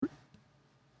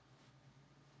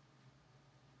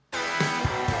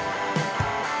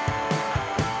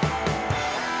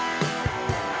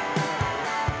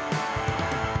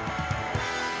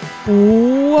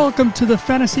Welcome to the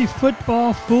Fantasy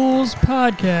Football Fools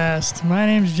podcast. My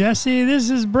name's Jesse. This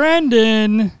is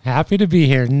Brandon. Happy to be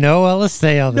here. No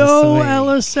LSAO this No week.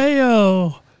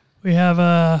 LSAO. We have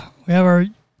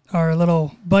our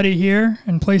little buddy here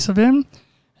in place of him.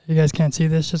 You guys can't see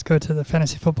this. Just go to the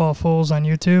Fantasy Football Fools on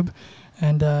YouTube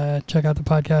and check out the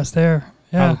podcast there.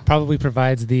 Yeah, Probably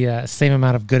provides the same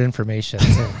amount of good information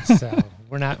too. So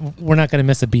we're not going to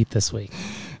miss a beat this week.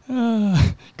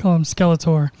 Call him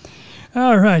Skeletor.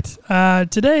 All right.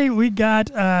 Today we got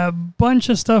a bunch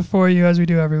of stuff for you, as we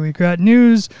do every week. We got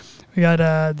news. We got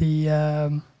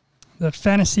the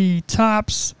fantasy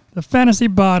tops, the fantasy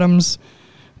bottoms,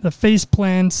 the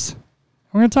Faceplants.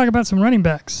 We're going to talk about some running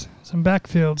backs, some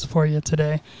backfields for you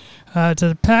today. It's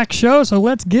a packed show, so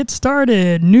let's get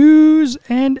started. News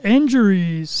and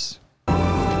injuries.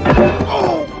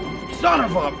 Oh, son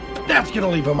of a... That's going to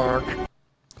leave a mark.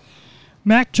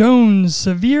 Mac Jones,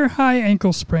 severe high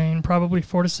ankle sprain, probably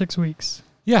 4 to 6 weeks.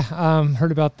 Yeah,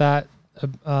 heard about that.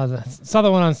 Saw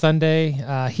the one on Sunday.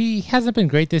 He hasn't been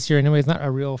great this year anyway. He's not a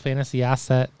real fantasy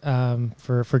asset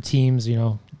for teams,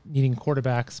 needing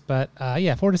quarterbacks. But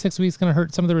 4 to 6 weeks going to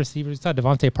hurt some of the receivers. We saw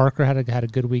Devontae Parker had a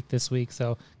good week this week,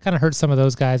 so kind of hurt some of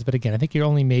those guys. But again, I think you're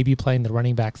only maybe playing the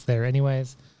running backs there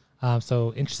anyways.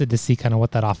 So interested to see kind of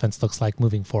what that offense looks like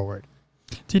moving forward.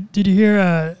 Did you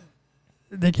hear...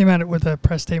 They came out with a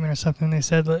press statement or something. They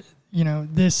said,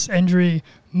 this injury,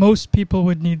 most people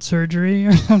would need surgery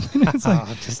or something.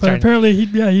 It's but apparently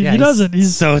he doesn't.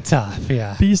 He's so tough.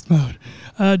 Yeah. Beast mode.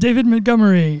 David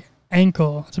Montgomery,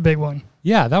 ankle. It's a big one.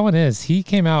 Yeah, that one is. He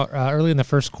came out early in the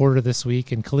first quarter this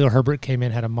week, and Khalil Herbert came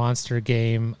in, had a monster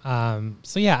game.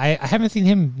 I haven't seen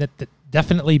him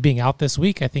definitely being out this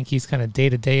week. I think he's kind of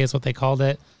day-to-day is what they called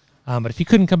it. But if he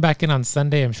couldn't come back in on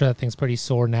Sunday, I'm sure that thing's pretty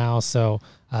sore now. So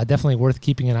definitely worth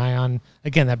keeping an eye on.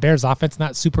 Again, that Bears offense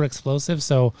not super explosive,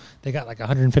 so they got like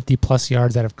 150 plus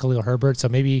yards out of Khalil Herbert. So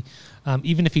maybe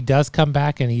even if he does come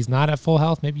back and he's not at full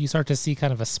health, maybe you start to see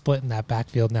kind of a split in that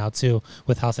backfield now too,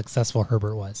 with how successful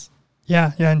Herbert was.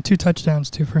 Yeah, and 2 touchdowns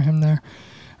too for him there.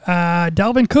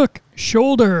 Dalvin Cook,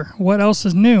 shoulder. What else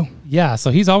is new? Yeah, so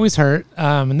he's always hurt.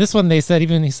 And this one he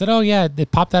said, oh yeah, they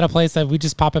popped out of place. We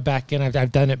just pop it back in.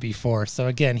 I've done it before. So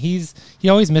again, he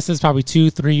always misses probably 2,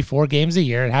 3, 4 games a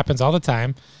year. It happens all the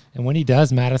time. And when he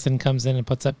does, Madison comes in and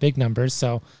puts up big numbers.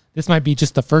 So this might be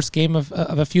just the first game of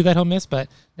a few that he'll miss, but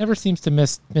never seems to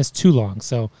miss too long.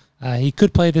 So he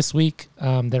could play this week.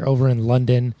 They're over in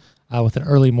London with an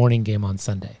early morning game on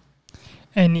Sunday.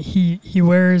 And he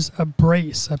wears a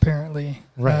brace, apparently.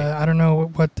 Right. I don't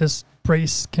know what this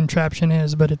brace contraption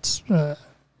is, but it's,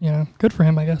 good for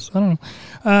him, I guess. I don't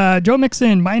know. Joe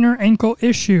Mixon, minor ankle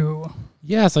issue.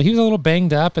 Yeah, so he was a little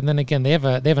banged up, and then again, they have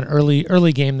an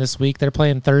early game this week. They're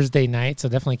playing Thursday night, so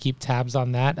definitely keep tabs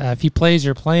on that. If he plays,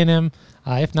 you're playing him.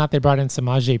 If not, they brought in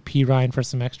Samaje Perine for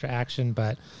some extra action,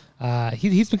 but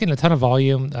he's been getting a ton of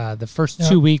volume the first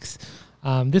 2 weeks.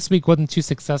 This week wasn't too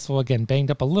successful. Again, banged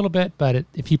up a little bit, but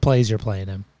if he plays, you're playing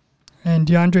him. And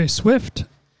DeAndre Swift,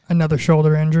 another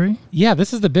shoulder injury. Yeah,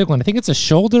 this is the big one. I think it's a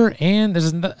shoulder, and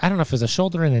I don't know if it's a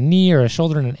shoulder and a knee or a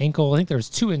shoulder and an ankle. I think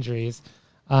there's 2 injuries.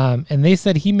 And they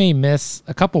said he may miss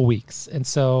a couple weeks. And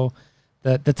so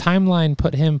the timeline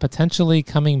put him potentially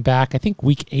coming back, I think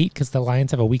week 8, because the Lions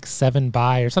have a week 7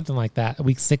 bye or something like that, a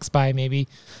week 6 bye maybe.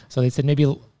 So they said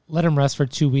maybe let him rest for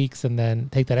 2 weeks and then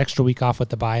take that extra week off with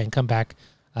the bye and come back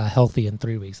healthy in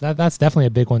 3 weeks. That's definitely a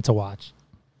big one to watch.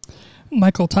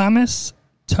 Michael Thomas,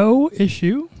 toe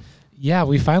issue. Yeah,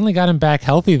 we finally got him back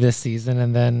healthy this season,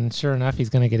 and then sure enough, he's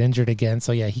going to get injured again.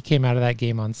 So yeah, he came out of that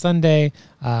game on Sunday.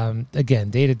 Again,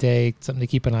 day-to-day, something to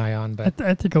keep an eye on. But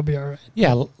I think he'll be all right.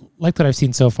 Yeah, like what I've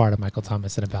seen so far to Michael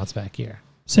Thomas in a bounce-back year.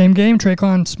 Same game,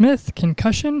 Traquan Smith,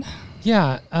 concussion.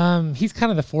 Yeah, he's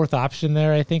kind of the 4th option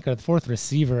there, I think, or the 4th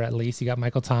receiver at least. You got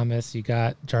Michael Thomas, you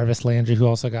got Jarvis Landry, who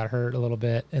also got hurt a little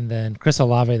bit, and then Chris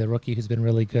Olave, the rookie, who's been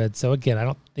really good. So again, I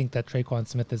don't think that Traquan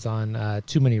Smith is on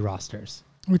too many rosters.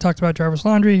 We talked about Jarvis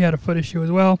Landry. He had a foot issue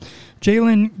as well.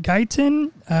 Jalen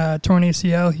Guyton, torn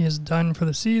ACL. He is done for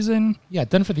the season. Yeah,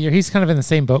 done for the year. He's kind of in the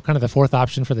same boat, kind of the 4th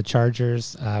option for the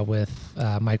Chargers with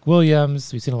Mike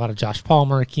Williams. We've seen a lot of Josh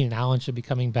Palmer. Keenan Allen should be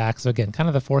coming back. So, again, kind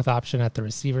of the 4th option at the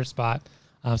receiver spot.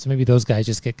 So maybe those guys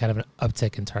just get kind of an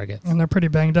uptick in targets. And they're pretty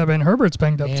banged up. And Herbert's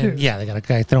banged up, too. Yeah, they got a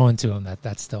guy throwing to him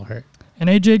that's still hurt. And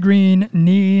A.J. Green,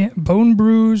 knee, bone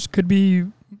bruise, could be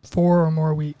 4 or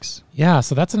more weeks. Yeah,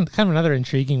 so that's kind of another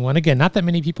intriguing one. Again, not that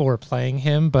many people were playing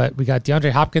him, but we got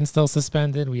DeAndre Hopkins still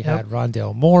suspended. We had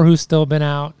Rondale Moore, who's still been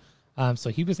out. So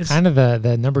he was kind of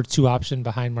the number 2 option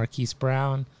behind Marquise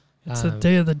Brown. It's the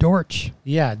day of the Dortch.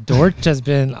 Yeah, Dortch has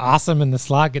been awesome in the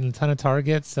slot, getting a ton of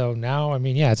targets. So now,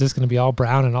 it's just going to be all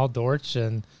Brown and all Dortch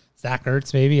and Zach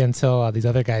Ertz maybe until these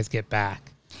other guys get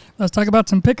back. Let's talk about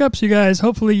some pickups you guys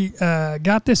hopefully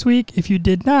got this week. If you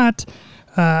did not,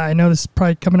 I know this is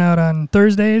probably coming out on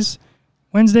Thursdays,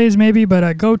 Wednesdays maybe,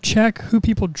 but go check who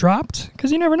people dropped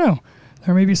because you never know.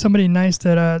 There may be somebody nice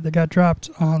that got dropped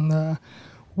on the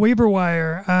waiver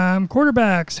wire.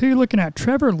 Quarterbacks, who are you looking at?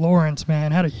 Trevor Lawrence,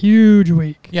 man, had a huge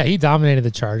week. Yeah, he dominated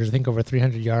the Chargers. I think over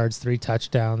 300 yards, 3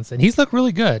 touchdowns, and he's looked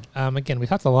really good. Again, we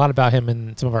talked a lot about him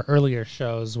in some of our earlier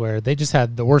shows where they just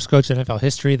had the worst coach in NFL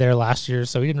history there last year,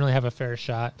 so he didn't really have a fair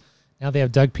shot. Now they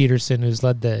have Doug Peterson, who's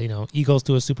led the Eagles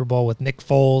to a Super Bowl with Nick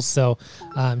Foles, so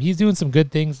he's doing some good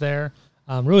things there.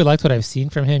 Really liked what I've seen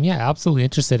from him. Yeah, absolutely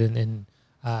interested in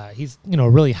he's a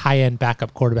really high-end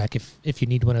backup quarterback if you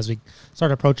need one as we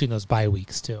start approaching those bye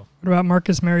weeks too. What about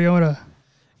Marcus Mariota?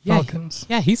 Falcons.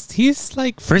 Yeah, he's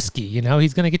like frisky.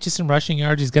 He's going to get you some rushing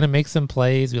yards. He's going to make some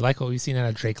plays. We like what we've seen out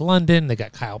of Drake London. They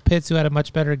got Kyle Pitts, who had a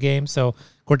much better game. So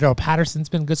Cordero Patterson's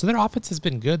been good. So their offense has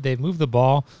been good. They've moved the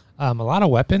ball, a lot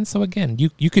of weapons. So again,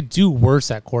 you could do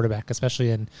worse at quarterback, especially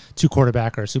in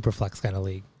 2-quarterback or super flex kind of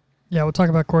league. Yeah, we'll talk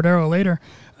about Cordero later.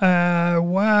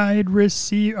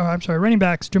 Running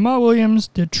backs. Jamal Williams,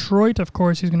 Detroit, of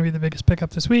course, he's going to be the biggest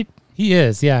pickup this week. He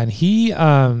is, yeah, and he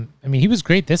was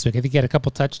great this week. I think he had a couple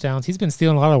touchdowns. He's been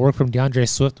stealing a lot of work from DeAndre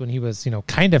Swift when he was,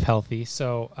 kind of healthy.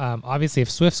 So obviously,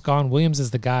 if Swift's gone, Williams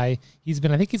is the guy. I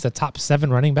think he's a top 7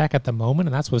 running back at the moment,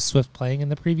 and that's with Swift playing in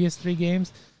the previous 3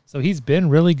 games. So he's been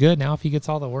really good. Now, if he gets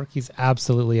all the work, he's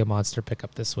absolutely a monster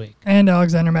pickup this week. And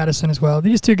Alexander Madison as well.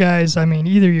 These 2 guys,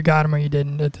 either you got them or you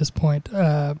didn't at this point.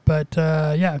 But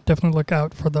definitely look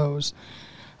out for those.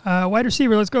 Wide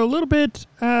receiver, let's go a little bit.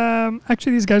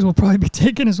 Actually, these guys will probably be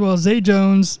taken as well. Zay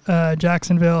Jones,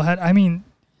 Jacksonville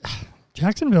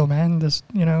Jacksonville, man,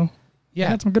 they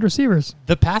had some good receivers.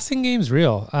 The passing game's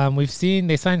real. We've seen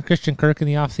they signed Christian Kirk in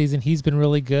the offseason. He's been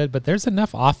really good, but there's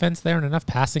enough offense there and enough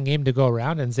passing game to go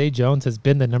around, and Zay Jones has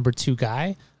been the number 2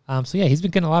 guy. He's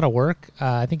been getting a lot of work.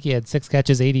 I think he had 6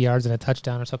 catches, 80 yards, and a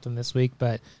touchdown or something this week.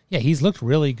 But, yeah, he's looked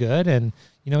really good. And,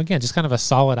 again, just kind of a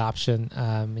solid option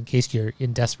in case you're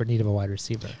in desperate need of a wide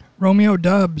receiver. Romeo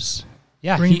Doubs,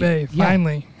 Green Bay,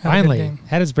 finally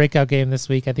had his breakout game this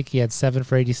week. I think he had 7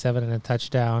 for 87 and a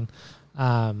touchdown.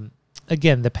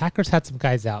 Again, the Packers had some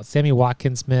guys out. Sammy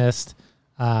Watkins missed.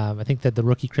 I think that the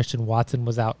rookie Christian Watson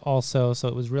was out also. So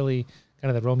it was really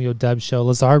kind of the Romeo Doubs show.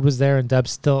 Lazard was there, and Doubs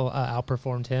still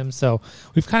outperformed him. So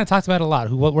we've kind of talked about it a lot.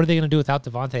 What are they going to do without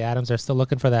Devontae Adams? They're still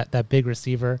looking for that big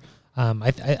receiver.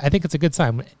 I think it's a good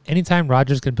sign. Anytime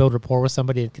Rodgers can build rapport with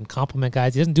somebody and can compliment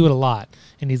guys, he doesn't do it a lot,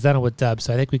 and he's done it with Doubs.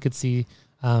 So I think we could see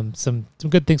some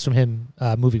good things from him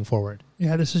moving forward.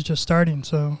 Yeah, this is just starting,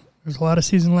 so there's a lot of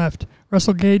season left.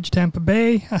 Russell Gage, Tampa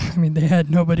Bay. They had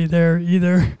nobody there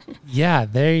either. Yeah,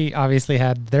 they obviously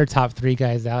had their top 3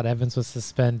 guys out. Evans was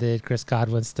suspended. Chris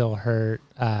Godwin's still hurt.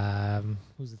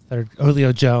 Who's the third?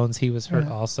 Julio Jones, he was hurt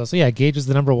also. So, yeah, Gage was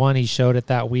the number 1. He showed it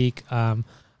that week. I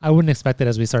wouldn't expect it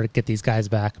as we start to get these guys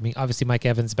back. Obviously Mike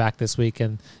Evans back this week,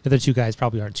 and the other 2 guys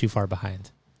probably aren't too far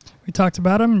behind. We talked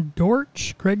about him.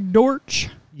 Greg Dortch.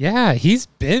 Yeah, he's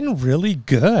been really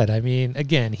good.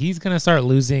 Again, he's going to start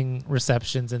losing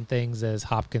receptions and things as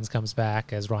Hopkins comes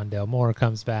back, as Rondale Moore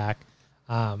comes back.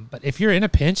 But if you're in a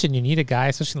pinch and you need a guy,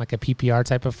 especially in like a PPR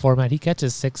type of format, he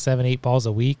catches 6, 7, 8 balls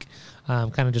a week,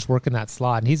 kind of just working that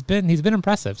slot. And he's been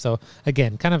impressive. So,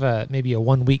 again, kind of maybe a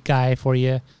 1-week guy for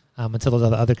you until the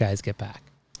other guys get back.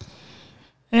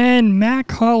 And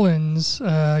Mac Hollins,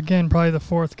 again, probably the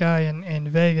 4th guy in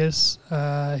Vegas.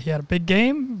 He had a big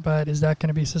game, but is that going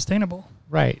to be sustainable?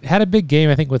 Right. Had a big game,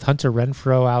 I think, with Hunter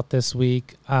Renfrow out this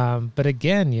week. But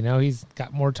again, he's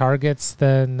got more targets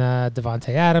than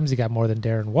Devontae Adams. He got more than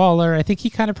Darren Waller. I think he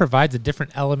kind of provides a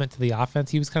different element to the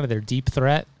offense. He was kind of their deep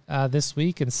threat this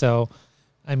week. And so,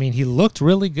 he looked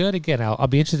really good. Again, I'll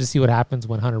be interested to see what happens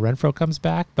when Hunter Renfrow comes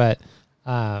back. But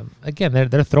again,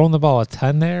 they're throwing the ball a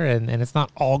ton there, and it's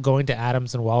not all going to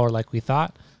Adams and Waller like we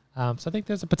thought. So I think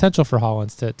there's a potential for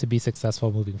Hollins to be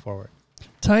successful moving forward.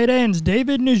 Tight ends,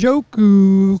 David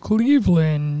Njoku,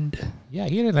 Cleveland. Yeah,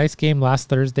 he had a nice game last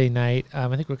Thursday night.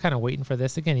 I think we're kind of waiting for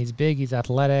this. Again, he's big, he's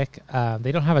athletic.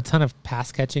 They don't have a ton of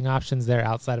pass-catching options there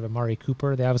outside of Amari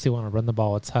Cooper. They obviously want to run the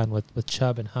ball a ton with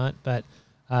Chubb and Hunt, but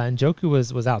Njoku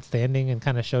was outstanding and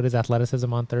kind of showed his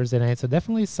athleticism on Thursday night. So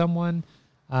definitely someone...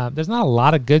 there's not a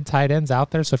lot of good tight ends out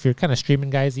there, so if you're kind of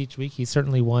streaming guys each week, he's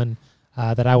certainly one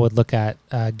that I would look at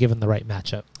given the right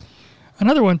matchup.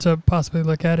 Another one to possibly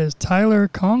look at is Tyler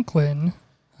Conklin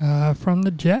from the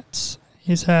Jets.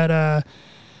 He's had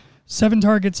 7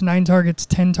 targets, 9 targets,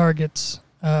 10 targets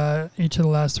each of the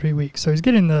last 3 weeks. So he's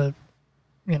getting the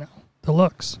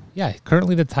looks. Yeah,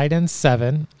 currently the tight end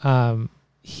 7.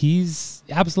 He's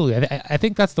absolutely. I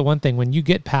think that's the one thing. When you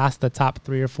get past the top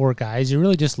 3 or 4 guys, you're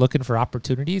really just looking for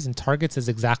opportunities, and targets is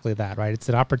exactly that, right? It's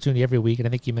an opportunity every week, and I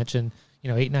think you mentioned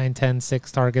 8, 9, 10,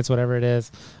 6 targets, whatever it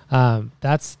is.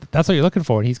 That's what you're looking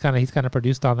for, and he's kind of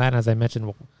produced on that. And as I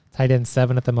mentioned, tight end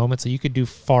 7 at the moment, so you could do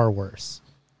far worse.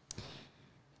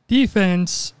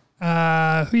 Defense. Who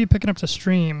are you picking up to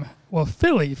stream? Well,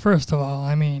 Philly. First of all,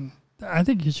 I mean, I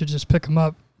think you should just pick them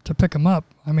up.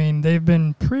 I mean, they've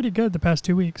been pretty good the past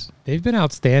 2 weeks. They've been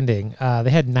outstanding. They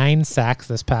had 9 sacks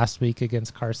this past week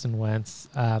against Carson Wentz.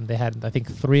 They had, I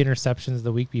think, 3 interceptions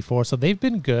the week before. So they've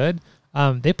been good.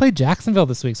 They played Jacksonville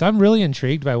this week. So I'm really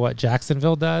intrigued by what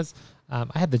Jacksonville does. I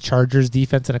had the Chargers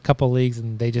defense in a couple leagues,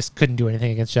 and they just couldn't do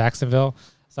anything against Jacksonville.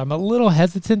 So I'm a little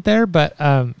hesitant there. But,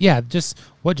 just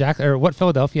what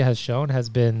Philadelphia has shown has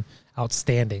been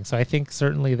outstanding. So I think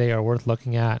certainly they are worth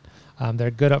looking at.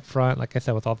 They're good up front, like I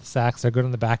said, with all the sacks. They're good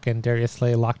on the back end. Darius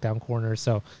Slay, lockdown corners.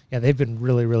 So, yeah, they've been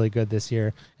really, really good this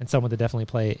year, and someone to definitely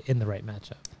play in the right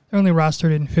matchup. They're only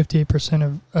rostered in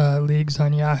 58% of leagues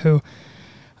on Yahoo.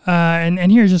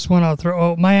 And here's just one I'll throw.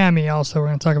 Oh, Miami also, we're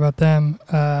going to talk about them.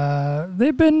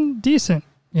 They've been decent,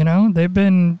 They've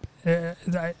been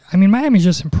Miami's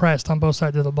just impressed on both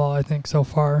sides of the ball, I think, so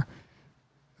far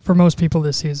for most people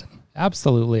this season.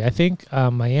 Absolutely. I think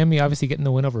Miami obviously getting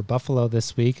the win over Buffalo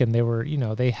this week, and they were,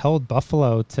 they held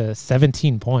Buffalo to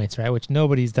 17 points, right, which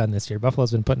nobody's done this year.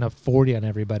 Buffalo's been putting up 40 on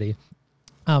everybody.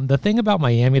 The thing about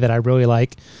Miami that I really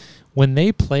like, when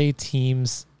they play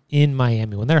teams in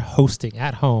Miami, when they're hosting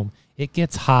at home, it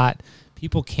gets hot.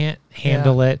 People can't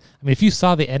handle it. I mean, if you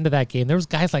saw the end of that game, there was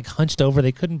guys like hunched over.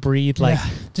 They couldn't breathe.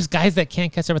 Just guys that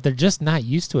can't catch up, but they're just not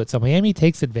used to it. So Miami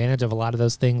takes advantage of a lot of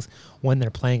those things when they're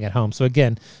playing at home. So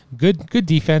again, good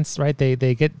defense, right? They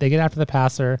get after the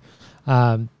passer.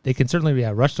 They can certainly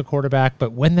rush the quarterback,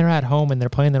 but when they're at home and they're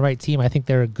playing the right team, I think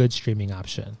they're a good streaming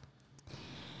option.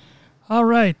 All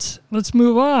right, let's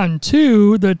move on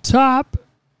to the top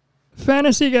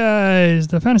fantasy guys.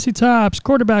 The fantasy tops.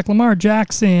 Quarterback Lamar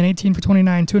Jackson, 18 for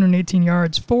 29, 218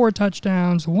 yards, 4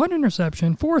 touchdowns, 1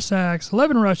 interception, 4 sacks,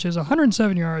 11 rushes,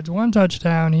 107 yards, 1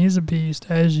 touchdown. He's a beast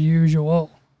as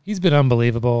usual. He's been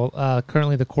unbelievable.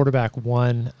 Currently the quarterback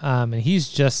 1, and he's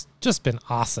just been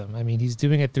awesome. I mean, he's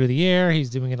doing it through the air. He's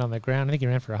doing it on the ground. I think he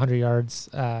ran for 100 yards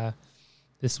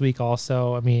this week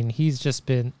also. I mean, he's just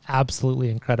been absolutely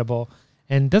incredible.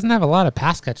 And doesn't have a lot of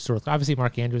pass catch to work. Obviously,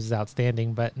 Mark Andrews is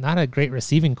outstanding, but not a great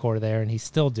receiving core there, and he's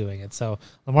still doing it. So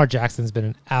Lamar Jackson's been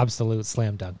an absolute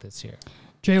slam dunk this year.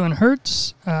 Jalen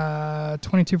Hurts,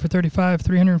 22 for 35,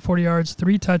 340 yards,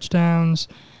 3 touchdowns,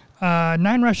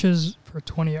 9 rushes for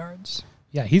 20 yards.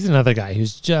 Yeah, he's another guy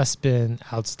who's just been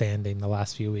outstanding the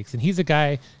last few weeks. And he's a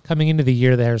guy coming into the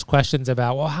year, there's questions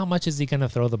about, well, how much is he going to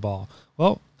throw the ball?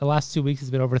 Well, the last 2 weeks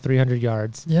he's been over 300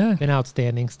 yards. Yeah. Been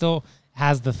outstanding. Still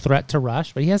has the threat to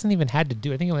rush, but he hasn't even had to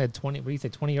do. I think he only had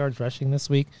 20 yards rushing this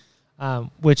week,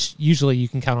 which usually you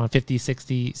can count on 50,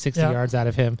 60 yards out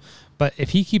of him. But if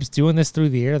he keeps doing this through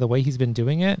the air the way he's been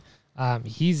doing it,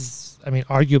 he's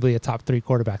arguably a top 3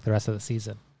 quarterback the rest of the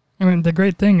season. I mean, the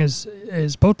great thing is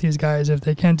both these guys, if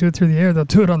they can't do it through the air, they'll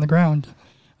do it on the ground.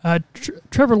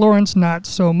 Trevor Lawrence, not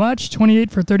so much.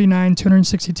 28 for 39,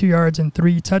 262 yards, and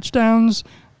 3 touchdowns.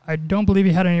 I don't believe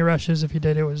he had any rushes. If he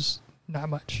did, it was not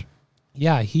much.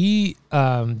 Yeah,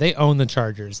 they own the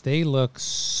Chargers. They look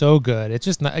so good. It's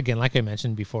just, again, like I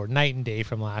mentioned before, night and day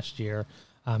from last year.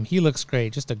 He looks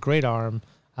great, just a great arm.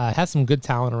 Has some good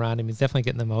talent around him. He's definitely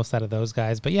getting the most out of those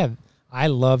guys. But, yeah, I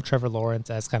love Trevor Lawrence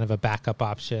as kind of a backup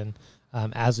option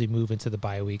as we move into the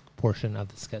bye week portion of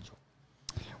the schedule.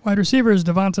 Wide receivers,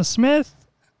 Devonta Smith,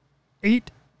 8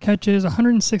 catches,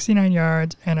 169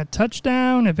 yards, and a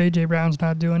touchdown. If A.J. Brown's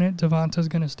not doing it, Devonta's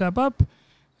going to step up.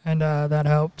 And that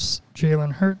helps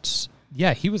Jalen Hurts.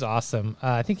 Yeah, he was awesome.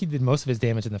 I think he did most of his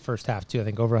damage in the first half, too. I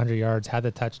think over 100 yards, had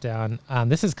the touchdown.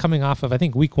 This is coming off of, I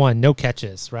think, week 1, no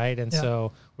catches, right? And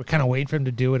so we're kind of waiting for him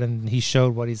to do it, and he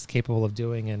showed what he's capable of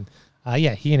doing. And,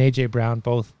 he and A.J. Brown,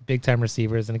 both big-time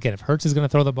receivers. And, again, if Hurts is going to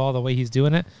throw the ball the way he's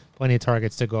doing it, plenty of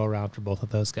targets to go around for both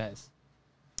of those guys.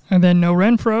 And then no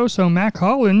Renfro, so Mac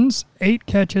Hollins, 8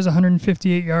 catches,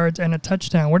 158 yards, and a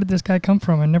touchdown. Where did this guy come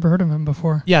from? I never heard of him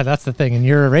before. Yeah, that's the thing. And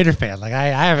you're a Raider fan. Like I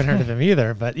haven't heard of him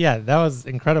either. But, yeah, that was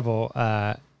incredible.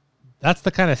 That's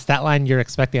the kind of stat line you're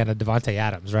expecting out of Devontae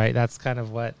Adams, right? That's kind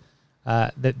of what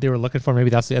that they were looking for. Maybe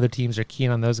that's the other teams are keen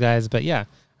on those guys. But, yeah,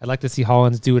 I'd like to see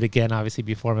Hollins do it again, obviously,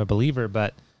 before I'm a believer.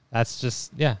 But that's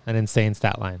just, an insane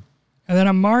stat line. And then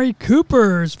Amari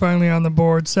Cooper's finally on the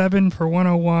board, 7 for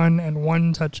 101 and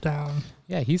 1 touchdown.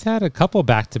 Yeah, he's had a couple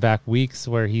back-to-back weeks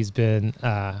where he's been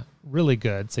really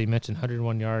good. So you mentioned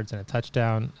 101 yards and a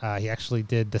touchdown. He actually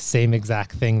did the same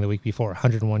exact thing the week before,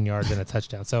 101 yards and a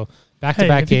touchdown. So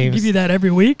back-to-back games. Give you that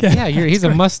every week. Yeah, he's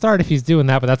a must-start if he's doing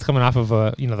that, but that's coming off of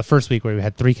the first week where we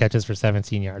had 3 catches for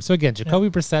 17 yards. So again, Jacoby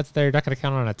Brissett's there. You're not going to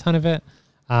count on a ton of it.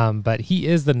 But he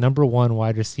is the number 1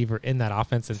 wide receiver in that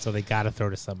offense, and so they got to throw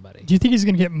to somebody. Do you think he's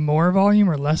going to get more volume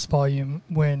or less volume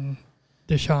when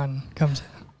Deshaun comes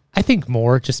in? I think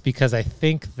more, just because I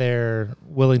think they're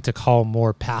willing to call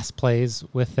more pass plays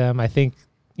with them. I think,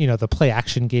 the play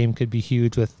action game could be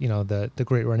huge with, the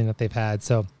great running that they've had.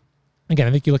 So, again,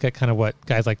 I think you look at kind of what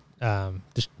guys like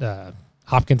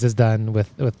Hopkins has done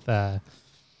with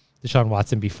Deshaun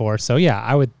Watson before. So, yeah,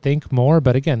 I would think more.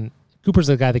 But, again, Cooper's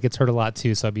a guy that gets hurt a lot,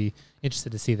 too. So I'd be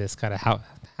interested to see this kind of how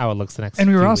it looks the next few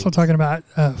And we were weeks. also talking about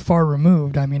far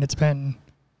removed. I mean, it's been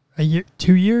a year,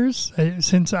 2 years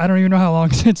since, I don't even know how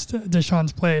long since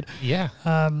Deshaun's played. Yeah.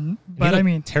 But I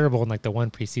mean, terrible in like the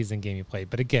one preseason game he played.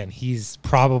 But again, he's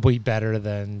probably better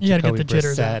than you got to Jacoby get the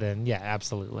jitters Brissett, out. and yeah,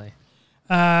 absolutely.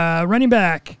 Running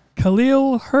back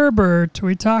Khalil Herbert,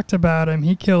 we talked about him.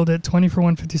 He killed it, 20 for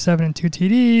 157 and 2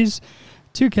 TDs,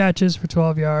 2 catches for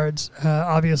 12 yards.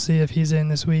 Obviously, if he's in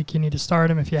this week, you need to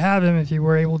start him if you have him, if you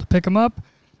were able to pick him up.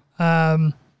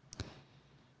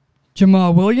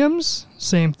 Jamal Williams,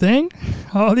 same thing.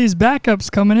 All these backups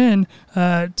coming in,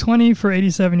 20 for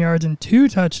 87 yards and 2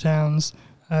 touchdowns,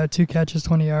 2 catches,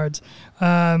 20 yards.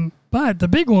 But the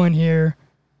big one here,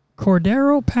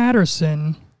 Cordero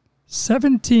Patterson,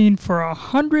 17 for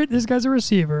 100. This guy's a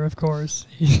receiver, of course.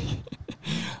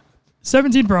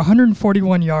 17 for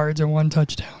 141 yards and 1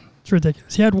 touchdown. It's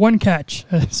ridiculous. He had 1 catch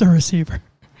as a receiver.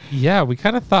 Yeah, we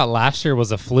kind of thought last year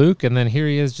was a fluke, and then here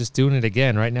he is just doing it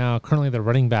again. Right now, currently the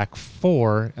running back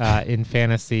 4 in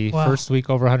fantasy. Wow. First week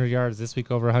over 100 yards, this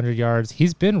week over 100 yards.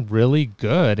 He's been really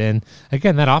good. And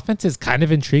again, that offense is kind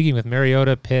of intriguing with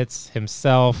Mariota, Pitts,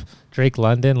 himself, Drake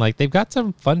London. Like, they've got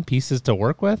some fun pieces to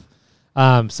work with.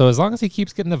 So as long as he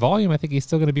keeps getting the volume, I think he's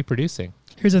still going to be producing.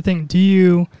 Here's the thing. Do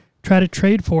you try to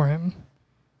trade for him?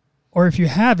 Or if you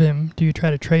have him, do you try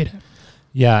to trade him?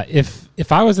 Yeah, if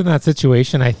I was in that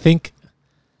situation, I think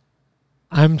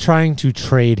I'm trying to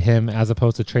trade him as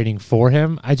opposed to trading for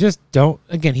him. I just don't.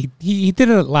 Again, he did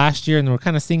it last year, and we're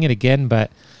kind of seeing it again,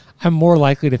 but I'm more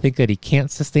likely to think that he can't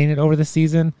sustain it over the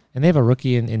season. And they have a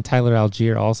rookie in Tyler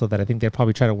Algier also that I think they'll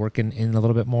probably try to work in a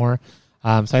little bit more.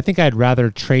 So I think I'd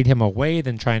rather trade him away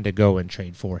than trying to go and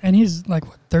trade for him. And he's like,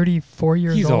 what, 34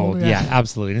 years old? He's old, yeah,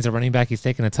 absolutely. And he's a running back. He's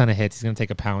taking a ton of hits. He's going to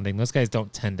take a pounding. Those guys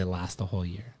don't tend to last the whole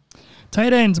year.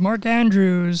 Tight ends, Mark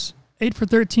Andrews, 8 for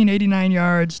 13, 89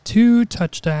 yards, 2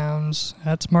 touchdowns.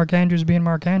 That's Mark Andrews being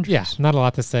Mark Andrews. Yeah, not a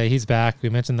lot to say. He's back. We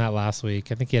mentioned that last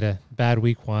week. I think he had a bad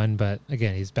week 1, but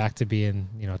again, he's back to being,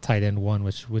 tight end 1,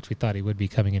 which we thought he would be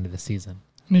coming into the season.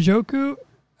 Njoku,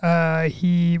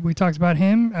 we talked about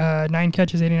him, 9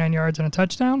 catches, 89 yards, and a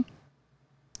touchdown.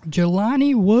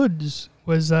 Jelani Woods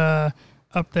was up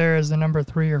there as the number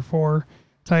 3 or 4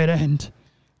 tight end.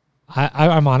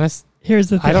 I'm honest. Here's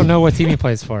the thing. I don't know what team he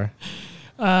plays for.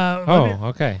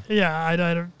 Okay. Yeah, I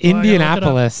don't.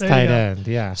 Indianapolis tight end.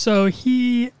 Yeah. So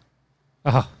he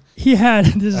Oh, had.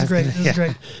 This is great. This is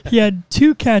great. He had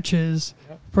 2 catches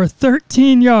for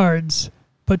 13 yards,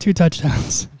 but 2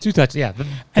 touchdowns. 2 touchdowns. Yeah,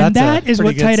 And that a is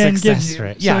what pretty good tight end success gives you.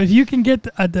 rate. Yeah. So if you can get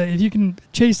if you can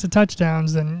chase the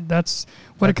touchdowns, then that's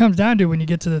what it comes down to when you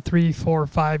get to the 3, 4,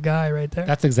 5 guy right there.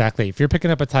 That's exactly. If you're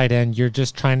picking up a tight end, you're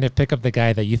just trying to pick up the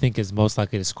guy that you think is most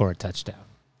likely to score a touchdown.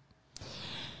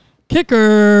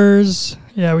 Kickers.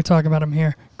 Yeah, we talk about him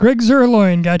here. Greg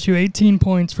Zerloin got you 18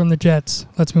 points from the Jets.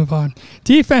 Let's move on.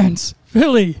 Defense,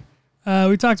 Philly.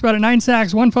 We talked about it. 9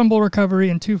 sacks, 1 fumble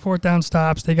recovery, and 2 fourth down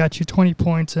stops. They got you 20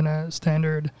 points in a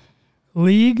standard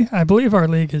league. I believe our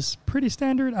league is pretty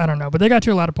standard. I don't know, but they got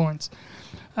you a lot of points.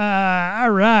 All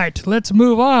right, let's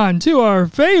move on to our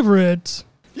favorites.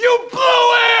 You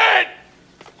blew it!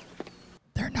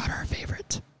 They're not our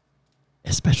favorite,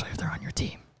 especially if they're on your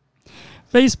team.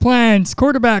 Faceplants,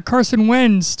 quarterback Carson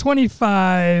Wentz,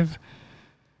 25,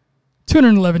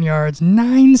 211 yards,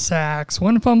 9 sacks,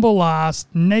 1 fumble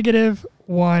lost,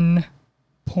 -1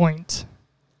 point.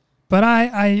 But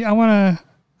I want to,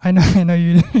 I know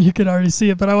you can already see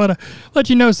it, but I want to let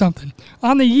you know something.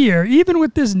 On the year, even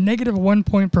with this -1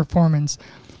 point performance,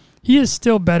 he is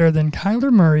still better than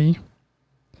Kyler Murray,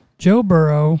 Joe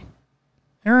Burrow,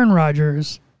 Aaron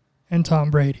Rodgers, and Tom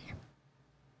Brady.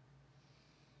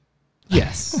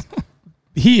 Yes.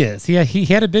 He is. He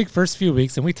had a big first few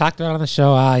weeks, and we talked about it on the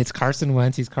show. It's Carson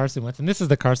Wentz. He's Carson Wentz, and this is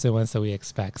the Carson Wentz that we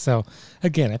expect. So,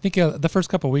 again, I think the first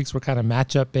couple of weeks were kind of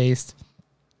matchup based.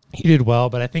 He did well,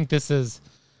 but I think this is,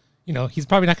 he's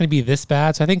probably not going to be this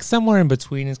bad. So I think somewhere in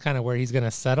between is kind of where he's going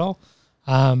to settle.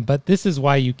 But this is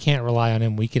why you can't rely on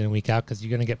him week in and week out, because you're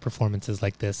going to get performances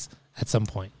like this at some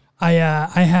point. I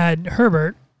had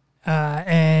Herbert,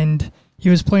 and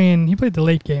he played the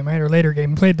late game, right, or later game.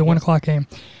 He played the 1 o'clock game.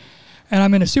 And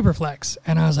I'm in a super flex,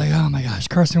 and I was like, oh my gosh,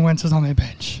 Carson Wentz is on my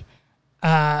bench.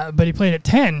 But he played at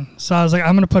 10, so I was like,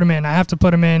 I'm going to put him in. I have to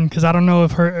put him in because I don't know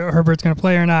if Herbert's going to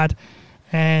play or not.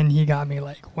 And he got me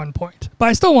like 1 point. But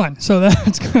I still won, so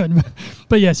that's good.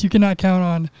 But yes, you cannot count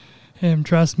on him,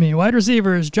 trust me. Wide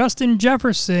receivers, Justin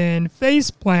Jefferson,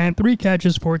 faceplant, 3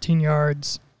 catches, 14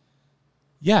 yards.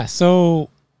 Yeah, so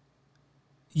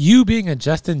you being a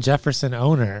Justin Jefferson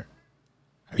owner,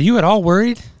 are you at all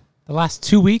worried? The last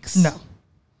 2 weeks? No.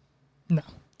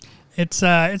 It's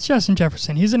Justin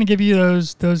Jefferson. He's going to give you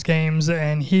those games,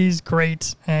 and he's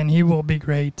great, and he will be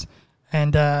great.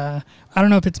 And I don't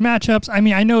know if it's matchups. I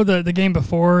mean, I know the game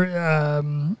before.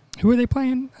 Who were they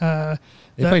playing? They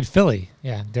played Philly.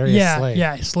 Yeah, Darius Slay.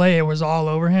 Yeah, Slay was all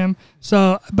over him.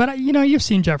 So, but you've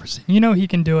seen Jefferson. You know he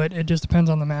can do it. It just depends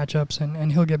on the matchups,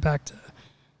 and he'll get back to.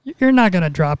 You're not going to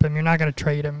drop him. You're not going to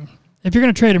trade him. If you're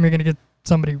going to trade him, you're going to get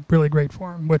somebody really great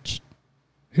for him,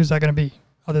 who's that going to be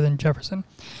other than Jefferson?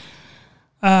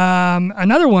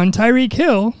 Another one, Tyreek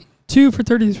Hill, 2 for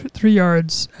 33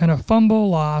 yards and a fumble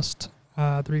lost,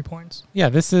 3 points. Yeah,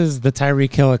 this is the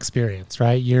Tyreek Hill experience,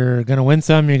 right? You're going to win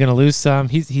some, you're going to lose some.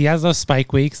 He has those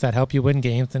spike weeks that help you win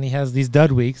games, and he has these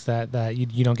dud weeks that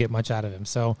you don't get much out of him.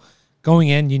 So going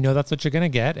in, that's what you're going to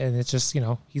get, and it's just,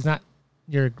 he's not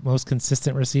your most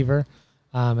consistent receiver.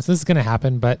 So this is going to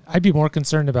happen, but I'd be more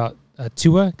concerned about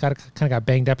Tua. Kind of got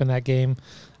banged up in that game.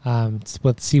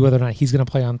 Let's see whether or not he's going to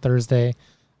play on Thursday,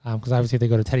 because obviously if they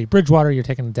go to Teddy Bridgewater, you're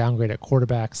taking a downgrade at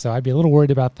quarterback. So I'd be a little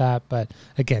worried about that. But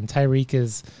again, Tyreek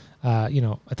is,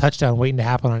 a touchdown waiting to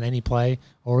happen on any play,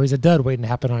 or he's a dud waiting to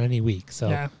happen on any week. So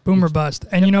yeah, boom or bust.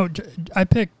 And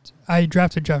I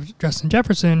drafted Justin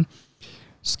Jefferson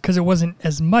because it wasn't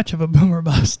as much of a boom or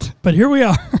bust. But here we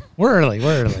are. We're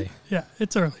early. Yeah,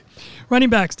 it's early. Running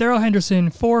backs, Darrell Henderson,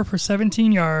 4 for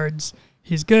 17 yards.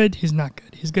 He's good. He's not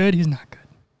good. He's good. He's not good.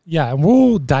 Yeah, and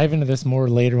we'll dive into this more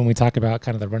later when we talk about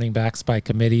kind of the running backs by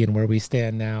committee and where we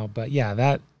stand now. But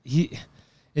yeah, you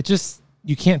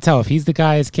can't tell if he's the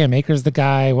guy, is Cam Akers the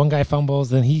guy. One guy fumbles,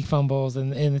 then he fumbles,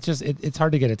 and it's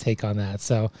hard to get a take on that.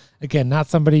 So again, not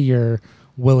somebody you're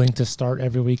willing to start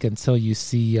every week until you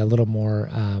see a little more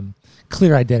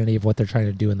clear identity of what they're trying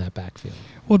to do in that backfield.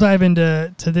 We'll dive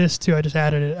into this too. I just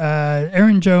added it.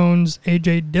 Aaron Jones,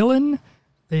 A.J. Dillon,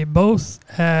 they both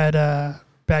had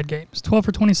bad games. 12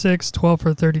 for 26, 12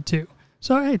 for 32.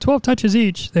 So, hey, 12 touches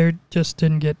each. They just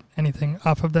didn't get anything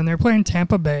off of them. They're playing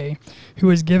Tampa Bay, who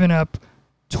has given up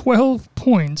 12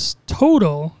 points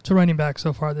total to running back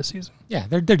so far this season. Yeah,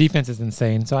 their defense is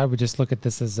insane. So I would just look at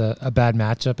this as a bad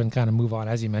matchup and kind of move on.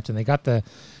 As you mentioned, they got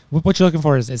what you're looking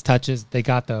for is touches. They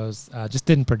got those. Just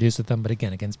didn't produce with them. But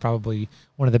again, against probably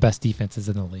one of the best defenses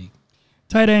in the league.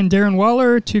 Tight end Darren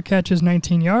Waller, 2 catches,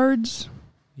 19 yards.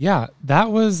 Yeah,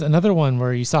 that was another one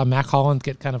where you saw Mac Hollins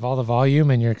get kind of all the volume,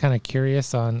 and you're kind of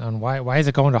curious on why is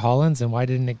it going to Hollins and why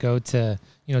didn't it go to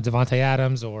Devontae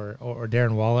Adams or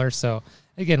Darren Waller. So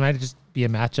again, it might just be a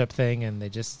matchup thing, and they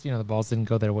just the balls didn't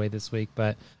go their way this week.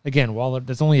 But again, Waller,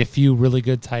 there's only a few really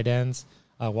good tight ends.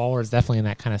 Waller is definitely in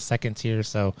that kind of second tier,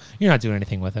 so you're not doing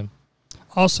anything with him.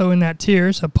 Also in that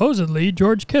tier, supposedly,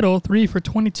 George Kittle, 3 for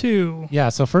 22. Yeah,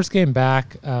 so first game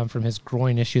back from his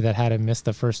groin issue that had him miss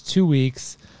the first 2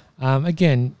 weeks.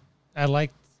 Again,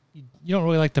 you don't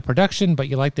really like the production, but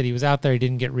you like that he was out there. He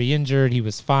didn't get re-injured. He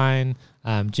was fine.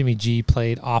 Jimmy G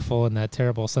played awful in that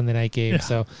terrible Sunday night game. Yeah.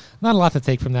 So not a lot to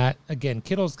take from that. Again,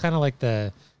 Kittle's kind of like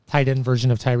the tight end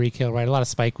version of Tyreek Hill, right? A lot of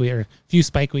few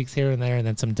spike weeks here and there, and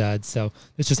then some duds. So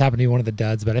this just happened to be one of the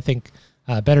duds, but I think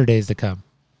better days to come.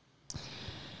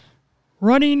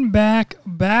 Running back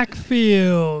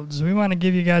backfields. We want to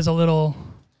give you guys a little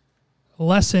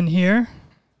lesson here.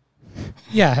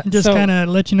 Yeah. Just kind of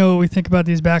let you know what we think about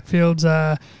these backfields.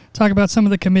 Talk about some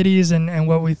of the committees and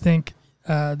what we think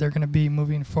they're going to be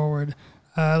moving forward.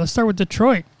 Let's start with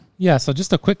Detroit. Yeah, so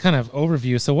just a quick kind of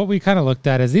overview. So what we kind of looked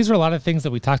at is these are a lot of things that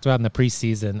we talked about in the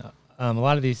preseason. A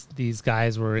lot of these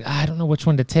guys were, I don't know which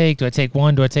one to take. Do I take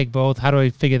one? Do I take both? How do I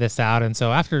figure this out? And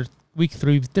so after week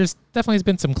 3, there's definitely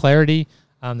been some clarity.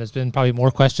 There's been probably more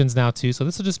questions now too. So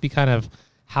this will just be kind of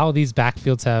how these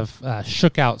backfields have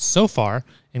shook out so far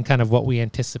and kind of what we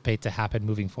anticipate to happen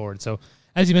moving forward. So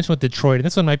as you mentioned with Detroit, and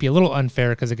this one might be a little unfair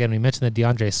because, again, we mentioned the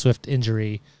DeAndre Swift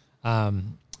injury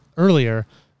earlier,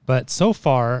 but so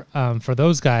far for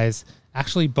those guys,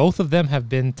 actually both of them have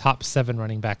been top 7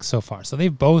 running backs so far. So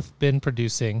they've both been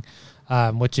producing,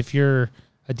 which if you're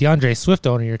a DeAndre Swift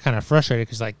owner, you're kind of frustrated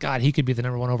because, like, God, he could be the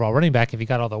number 1 overall running back if he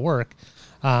got all the work.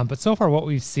 But so far what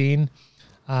we've seen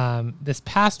this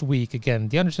past week, again,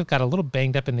 DeAndre Swift got a little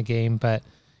banged up in the game, but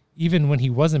even when he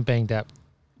wasn't banged up,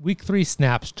 week 3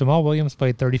 snaps, Jamal Williams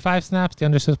played 35 snaps,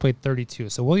 DeAndre Swift played 32.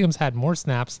 So Williams had more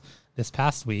snaps this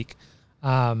past week.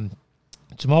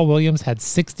 Jamal Williams had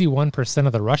 61%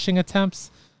 of the rushing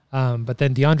attempts, but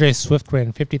then DeAndre Swift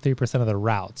ran 53% of the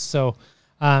routes. So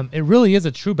it really is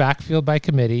a true backfield by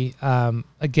committee.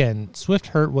 Again, Swift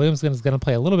hurt. Williams is going to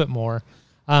play a little bit more.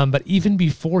 But even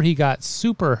before he got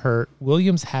super hurt,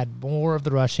 Williams had more of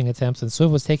the rushing attempts, and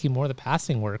Swift was taking more of the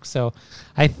passing work. So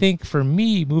I think for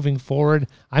me, moving forward,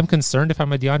 I'm concerned if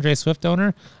I'm a DeAndre Swift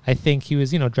owner. I think he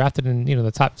was, drafted in,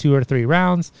 the top 2 or 3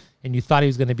 rounds, and you thought he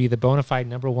was going to be the bona fide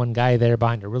number 1 guy there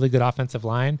behind a really good offensive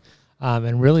line.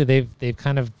 And really, they've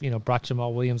kind of, brought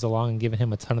Jamal Williams along and given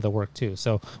him a ton of the work too.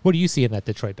 So what do you see in that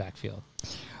Detroit backfield?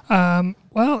 I'm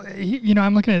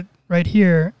looking at right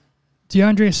here,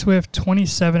 DeAndre Swift,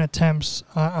 27 attempts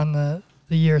on the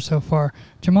year so far.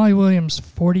 Jamal Williams,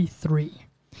 43.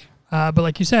 But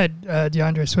like you said,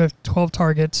 DeAndre Swift, 12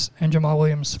 targets, and Jamal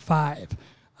Williams, 5.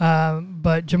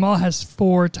 But Jamal has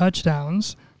 4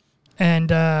 touchdowns. And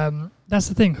that's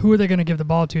the thing. Who are they going to give the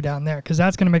ball to down there? Because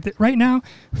that's going to make it right now,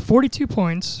 42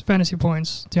 points, fantasy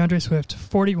points, DeAndre Swift,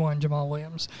 41, Jamal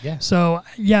Williams. Yeah. So,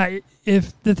 yeah,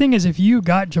 if you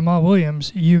got Jamal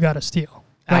Williams, you got to steal.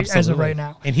 Absolutely. As of right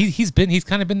now. And he's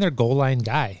kind of been their goal line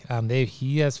guy.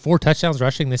 He has 4 touchdowns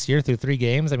rushing this year through 3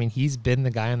 games. I mean, he's been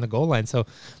the guy on the goal line. So,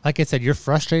 like I said, you're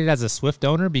frustrated as a Swift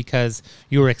owner because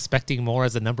you were expecting more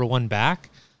as a number 1 back.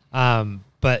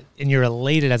 But you're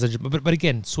elated as but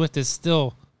again, Swift is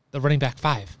still the running back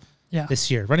 5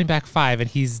 this year. Running back 5, and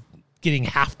he's getting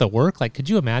half the work. Like, could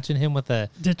you imagine him with a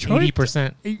Detroit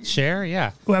 80% share?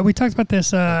 Yeah. Well, we talked about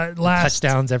this last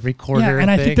touchdowns every quarter. Yeah, and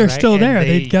I think they're still there.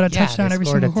 They got a touchdown every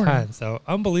single quarter. Ton. So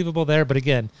unbelievable there. But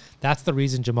again, that's the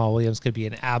reason Jamal Williams could be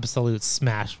an absolute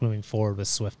smash moving forward with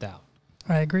Swift out.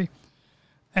 I agree.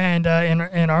 And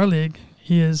in our league,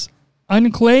 he is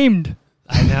unclaimed.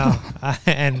 I know.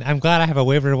 And I'm glad I have a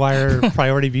waiver wire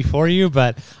priority before you,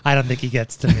 but I don't think he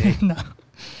gets to me. No.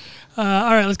 All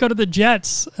right, let's go to the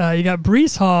Jets. You got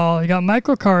Breece Hall, you got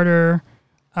Michael Carter,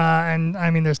 and I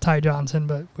mean, there's Ty Johnson,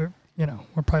 but we're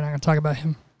probably not going to talk about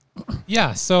him.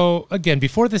 Yeah. So again,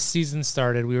 before this season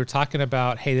started, we were talking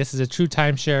about, hey, this is a true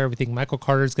timeshare. We think Michael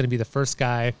Carter is going to be the first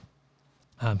guy.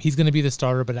 He's going to be the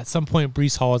starter, but at some point,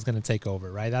 Breece Hall is going to take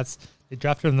over. Right? They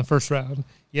drafted him in the first round.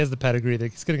 He has the pedigree.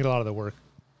 He's going to get a lot of the work.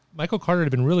 Michael Carter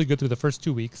had been really good through the first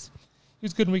 2 weeks. He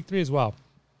was good in week 3 as well.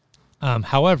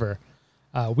 However,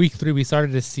 week 3, we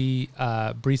started to see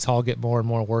Breece Hall get more and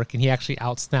more work, and he actually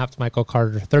outsnapped Michael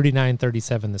Carter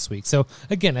 39-37 this week. So,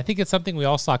 again, I think it's something we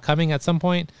all saw coming at some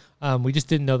point. We just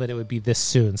didn't know that it would be this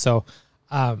soon. So,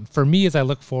 for me, as I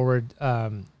look forward,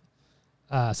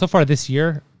 so far this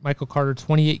year, Michael Carter,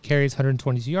 28 carries,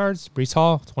 122 yards. Breece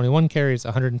Hall, 21 carries,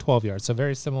 112 yards. So,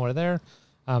 very similar there.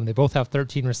 They both have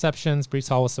 13 receptions. Breece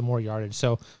Hall with some more yardage.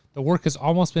 So, the work has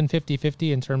almost been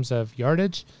 50-50 in terms of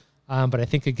yardage. But I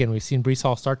think, again, we've seen Breece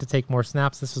Hall start to take more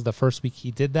snaps. This was the first week he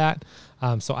did that.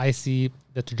 So I see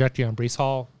the trajectory on Breece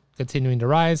Hall continuing to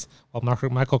rise, while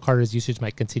Michael Carter's usage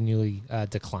might continually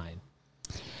decline.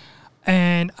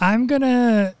 And I'm going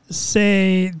to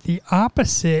say the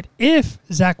opposite if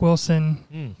Zach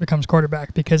Wilson becomes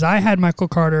quarterback, because I had Michael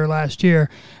Carter last year,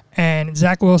 and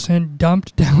Zach Wilson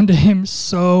dumped down to him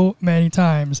so many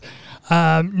times.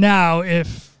 Now,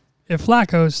 if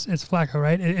Flacco's, it's Flacco,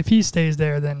 right? If he stays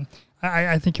there, then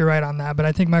I think you're right on that. But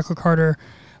I think Michael Carter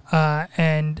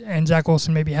and Zach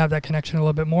Wilson maybe have that connection a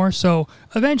little bit more. So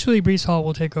eventually Breece Hall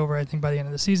will take over, I think, by the end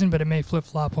of the season, but it may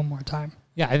flip-flop one more time.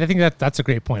 Yeah, I think that's a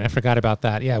great point. I forgot about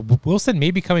that. Yeah, Wilson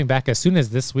may be coming back as soon as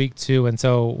this week, too. And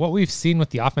so what we've seen with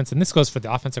the offense, and this goes for the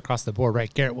offense across the board,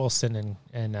 right? Garrett Wilson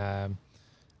and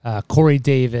Corey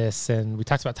Davis, and we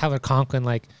talked about Tyler Conklin,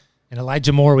 and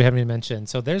Elijah Moore we haven't even mentioned.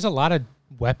 So there's a lot of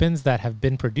weapons that have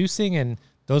been producing, and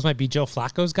those might be Joe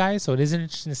Flacco's guys. So it is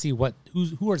interesting to see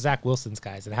who are Zach Wilson's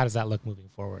guys, and how does that look moving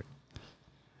forward?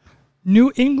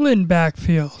 New England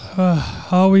backfield.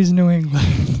 Always New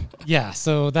England. Yeah,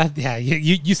 so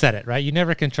you said it, right? You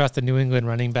never can trust a New England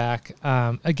running back.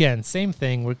 Again, same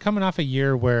thing. We're coming off a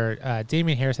year where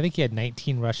Damian Harris, I think he had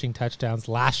 19 rushing touchdowns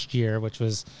last year, which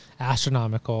was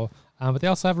astronomical. But they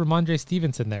also have Ramondre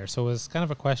Stevenson there. So it was kind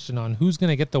of a question on who's going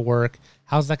to get the work.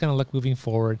 How's that going to look moving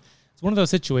forward? it's one of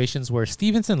those situations where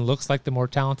Stevenson looks like the more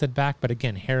talented back, but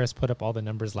again, Harris put up all the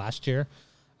numbers last year.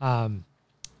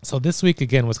 So this week,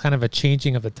 again, was kind of a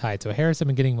changing of the tide. So Harris had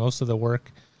been getting most of the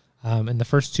work in the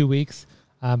first 2 weeks.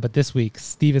 But this week,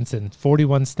 Stevenson,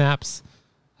 41 snaps,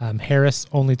 Harris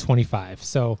only 25.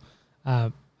 So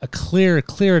a clear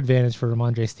advantage for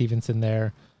Ramondre Stevenson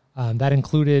there. That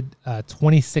included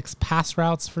 26 pass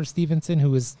routes for Stevenson,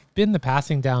 who has been the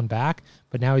passing down back,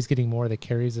 but now he's getting more of the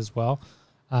carries as well.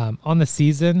 On the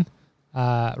season,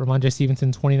 Ramondre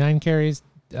Stevenson, 29 carries,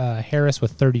 Harris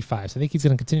with 35. So I think he's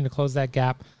going to continue to close that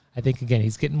gap. I think, again,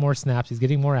 he's getting more snaps. He's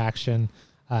getting more action.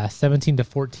 17 to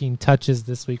 14 touches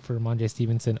this week for Ramondre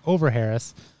Stevenson over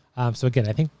Harris. So, again,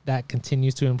 I think that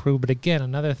continues to improve. But, again,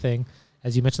 another thing,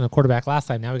 as you mentioned the quarterback last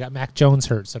time, now we got Mac Jones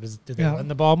hurt. So, do they run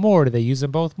the ball more? Do they use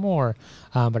them both more?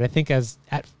 But I think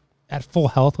at full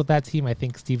health with that team, I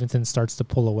think Stevenson starts to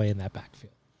pull away in that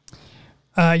backfield.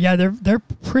 Yeah, they're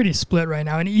pretty split right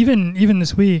now. And even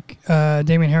this week,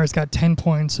 Damian Harris got 10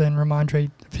 points and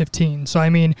Ramondre 15. So, I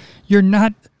mean, you're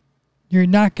not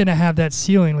going to have that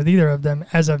ceiling with either of them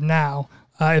as of now.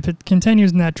 If it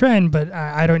continues in that trend, but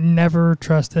I don't never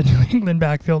trust the New England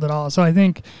backfield at all. So I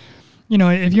think,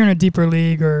 if you're in a deeper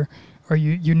league or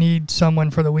you need someone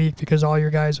for the week because all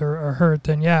your guys are hurt,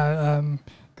 then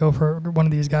go for one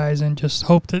of these guys and just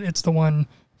hope that it's the one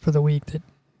for the week that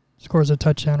scores a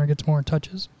touchdown or gets more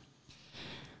touches.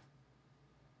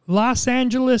 Los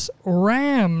Angeles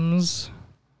Rams,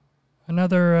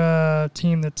 another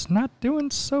team that's not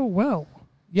doing so well.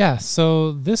 Yeah,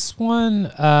 so this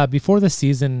one, before the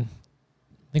season,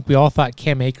 I think we all thought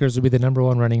Cam Akers would be the number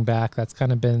one running back. That's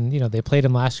kind of been, they played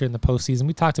him last year in the postseason.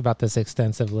 We talked about this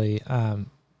extensively.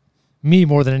 Me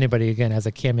more than anybody, again, as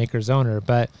a Cam Akers owner.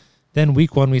 But then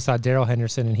week one, we saw Darrell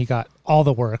Henderson, and he got all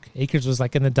the work. Akers was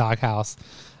like in the doghouse.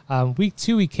 Week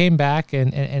two, he came back,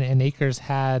 and Akers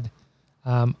had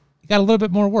he got a little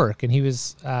bit more work, and he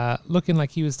was looking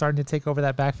like he was starting to take over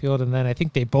that backfield. And then I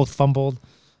think they both fumbled,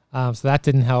 so that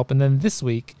didn't help. And then this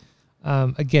week,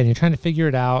 again, you're trying to figure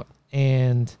it out.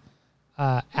 And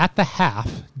at the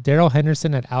half, Darrell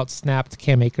Henderson had outsnapped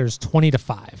Cam Akers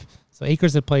 20-5. So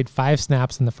Akers had played 5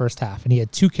 snaps in the first half, and he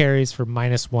had 2 carries for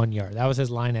 -1 yard. That was his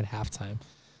line at halftime.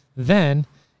 Then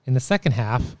in the second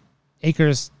half,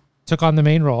 Akers took on the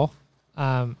main role,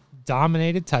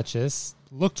 dominated touches,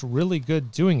 looked really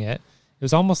good doing it. It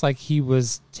was almost like he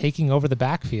was taking over the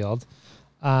backfield.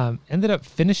 Ended up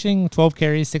finishing 12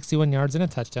 carries, 61 yards, and a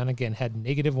touchdown. Again, had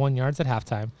 -1 yards at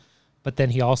halftime. But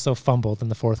then he also fumbled in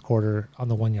the fourth quarter on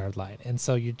the 1 yard line. And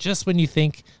so when you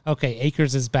think, okay,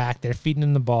 Akers is back, they're feeding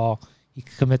him the ball, he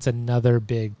commits another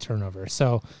big turnover.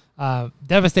 So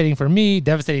devastating for me,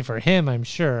 devastating for him, I'm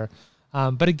sure.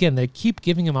 But again, they keep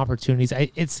giving him opportunities.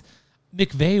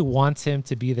 McVay wants him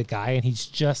to be the guy, and he's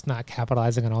just not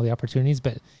capitalizing on all the opportunities,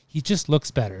 but he just looks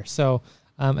better. So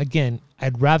again,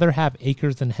 I'd rather have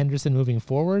Akers than Henderson moving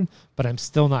forward, but I'm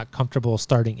still not comfortable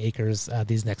starting Akers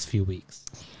these next few weeks.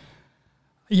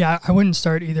 Yeah, I wouldn't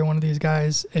start either one of these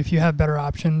guys if you have better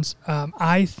options.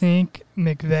 I think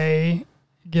McVay,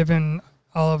 given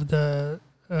all of the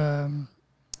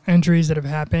injuries that have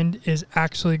happened, is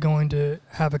actually going to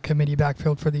have a committee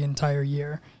backfield for the entire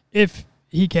year if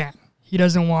he can. He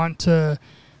doesn't want to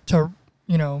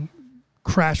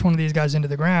crash one of these guys into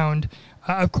the ground.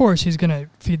 Of course, he's going to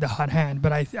feed the hot hand,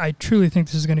 but I truly think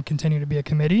this is going to continue to be a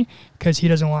committee because he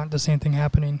doesn't want the same thing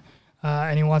happening.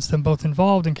 And he wants them both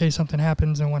involved in case something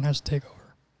happens and one has to take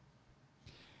over.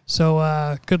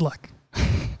 So good luck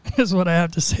is what I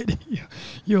have to say to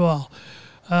you all.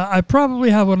 I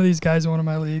probably have one of these guys in one of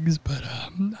my leagues, but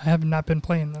I have not been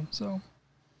playing them. So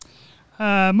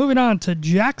moving on to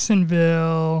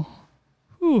Jacksonville.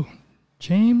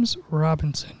 James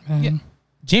Robinson, man. Yeah.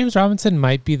 James Robinson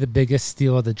might be the biggest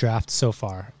steal of the draft so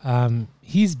far.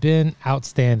 He's been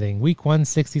outstanding. Week 1,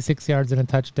 66 yards and a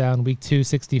touchdown. Week 2,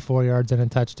 64 yards and a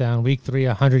touchdown. Week 3,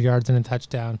 100 yards and a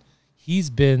touchdown. He's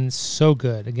been so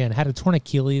good. Again, had a torn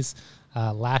Achilles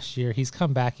last year. He's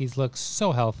come back. He's looked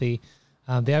so healthy.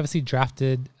 They obviously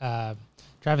drafted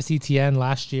Travis Etienne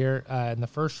last year in the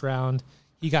first round.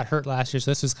 He got hurt last year,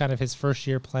 so this was kind of his first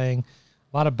year playing.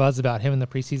 A lot of buzz about him in the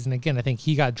preseason. Again, I think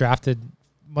he got drafted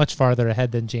much farther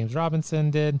ahead than James Robinson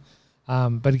did.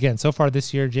 But again, so far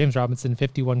this year, James Robinson,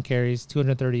 51 carries,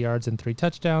 230 yards, and 3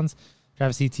 touchdowns.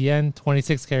 Travis Etienne,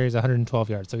 26 carries, 112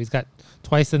 yards. So he's got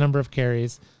twice the number of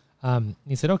carries.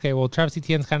 He said, okay, well, Travis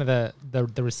Etienne's kind of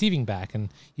the receiving back, and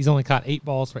he's only caught 8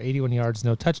 balls for 81 yards,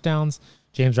 no touchdowns.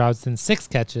 James Robinson, 6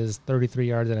 catches, 33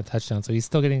 yards, and a touchdown. So he's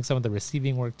still getting some of the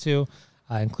receiving work too,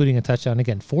 including a touchdown.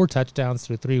 Again, 4 touchdowns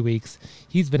through 3 weeks.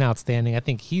 He's been outstanding. I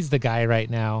think he's the guy right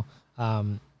now.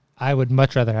 I would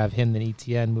much rather have him than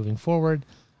ETN moving forward.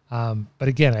 But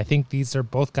again, I think these are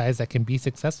both guys that can be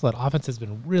successful. That offense has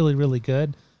been really, really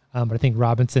good. But I think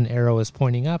Robinson arrow is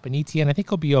pointing up, and ETN I think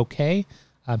he'll be okay.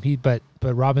 But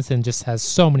Robinson just has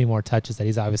so many more touches that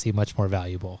he's obviously much more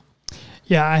valuable.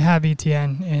 Yeah, I have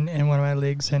ETN in one of my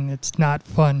leagues, and it's not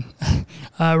fun.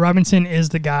 Robinson is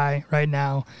the guy right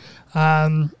now.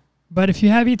 But if you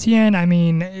have ETN, I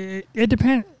mean, it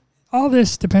depends. All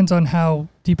this depends on how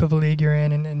deep of a league you're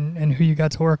in and who you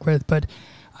got to work with. But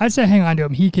I'd say hang on to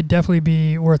him. He could definitely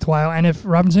be worthwhile. And if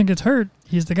Robinson gets hurt,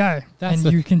 he's the guy.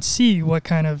 You can see what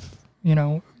kind of,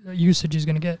 usage he's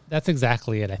going to get. That's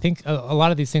exactly it. I think a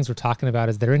lot of these things we're talking about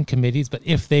is they're in committees, but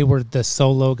if they were the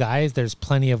solo guys, there's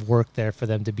plenty of work there for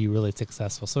them to be really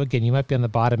successful. So again, you might be on the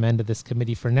bottom end of this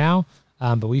committee for now,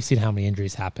 but we've seen how many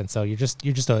injuries happen. So you're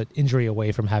just an injury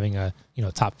away from having a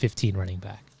top 15 running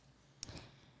back.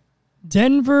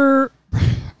 Denver,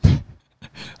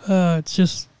 it's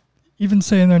just even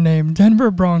saying their name, Denver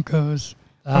Broncos.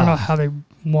 I don't know how they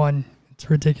won. It's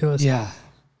ridiculous. Yeah.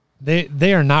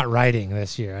 They are not riding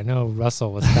this year. I know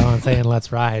Russell was saying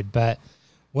let's ride, but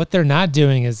what they're not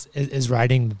doing is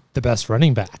riding the best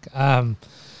running back.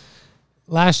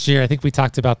 Last year, I think we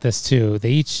talked about this too.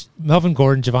 Melvin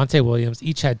Gordon, Javonte Williams,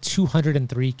 each had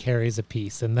 203 carries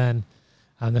apiece. And then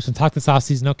there's some talk this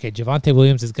offseason, okay, Javonte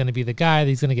Williams is going to be the guy.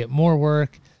 He's going to get more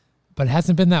work, but it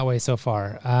hasn't been that way so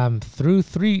far. After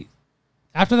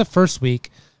the first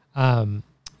week,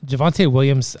 Javonte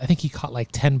Williams, I think he caught like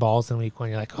 10 balls in week 1.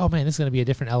 You're like, oh man, this is going to be a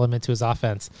different element to his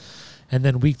offense. And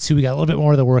then week 2, we got a little bit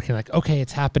more of the work. And you're like, okay,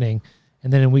 it's happening.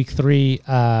 And then in week 3,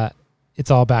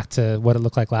 it's all back to what it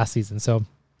looked like last season. So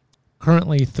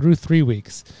currently through 3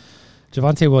 weeks,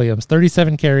 Javonte Williams,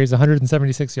 37 carries,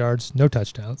 176 yards, no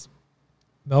touchdowns.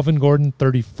 Melvin Gordon,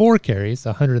 34 carries,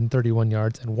 131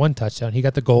 yards, and 1 touchdown. He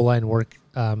got the goal line work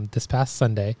this past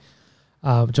Sunday.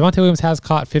 Javonte Williams has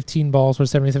caught 15 balls for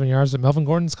 77 yards, but Melvin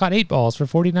Gordon's caught 8 balls for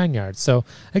 49 yards. So,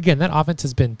 again, that offense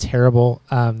has been terrible.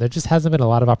 There just hasn't been a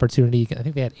lot of opportunity. I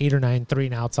think they had 8 or 9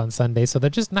 3-and-outs on Sunday, so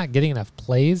they're just not getting enough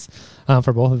plays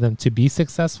for both of them to be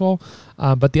successful.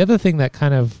 But the other thing that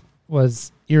kind of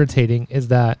was irritating is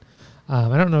that,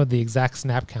 I don't know the exact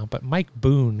snap count, but Mike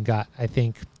Boone got, I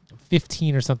think,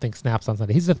 15 or something snaps on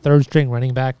Sunday. He's the third-string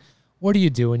running back. What are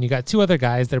you doing? You got 2 other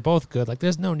guys. They're both good. Like,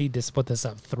 there's no need to split this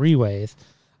up 3 ways.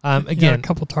 Again, a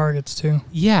couple targets too.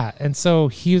 Yeah, and so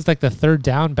he was like the third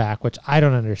down back, which I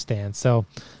don't understand. So,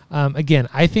 again,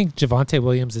 I think Javonte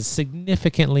Williams is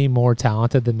significantly more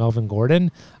talented than Melvin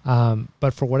Gordon,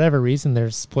 but for whatever reason, they're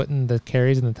splitting the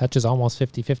carries and the touches almost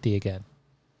 50-50 again.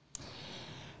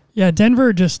 Yeah,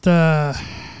 Denver just they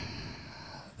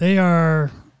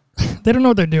don't know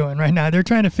what they're doing right now. They're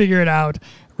trying to figure it out.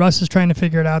 Russ is trying to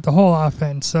figure it out, the whole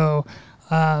offense. So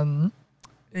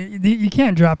you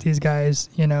can't drop these guys.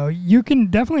 You can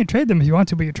definitely trade them if you want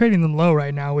to, but you're trading them low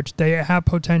right now, which they have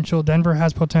potential. Denver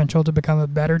has potential to become a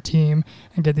better team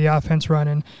and get the offense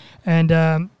running. And,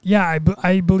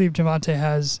 I believe Javonte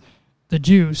has the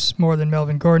juice more than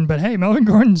Melvin Gordon. But, hey, Melvin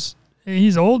Gordon's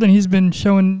he's old, and he's been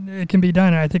showing it can be done.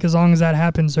 And I think as long as that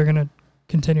happens, they're going to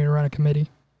continue to run a committee.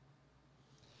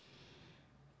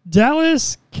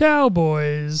 Dallas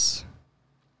Cowboys.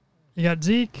 You got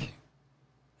Zeke,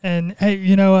 and hey,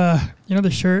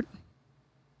 the shirt.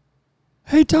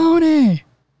 Hey Tony,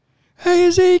 hey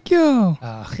Ezekiel.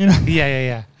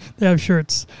 Yeah. They have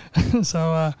shirts.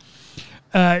 So,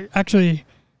 actually,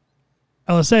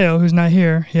 Eliseo, who's not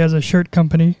here, he has a shirt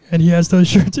company, and he has those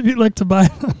shirts if you'd like to buy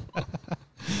them.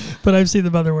 But I've seen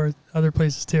them other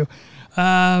places too.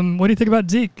 What do you think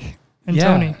about Zeke? And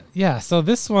Tony. Yeah, so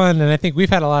this one, and I think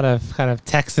we've had a lot of kind of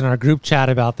text in our group chat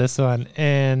about this one,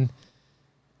 and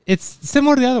it's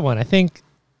similar to the other one. I think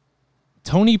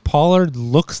Tony Pollard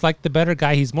looks like the better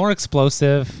guy. He's more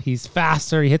explosive. He's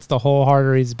faster. He hits the hole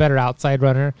harder. He's a better outside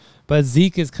runner. But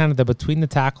Zeke is kind of the between the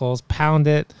tackles, pound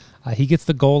it. He gets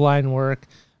the goal line work.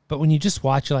 But when you just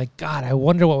watch, you're like, God, I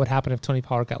wonder what would happen if Tony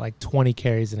Pollard got like 20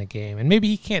 carries in a game. And maybe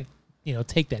he can't,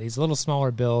 take that. He's a little smaller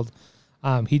build.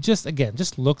 He just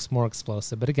looks more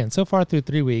explosive. But again, so far through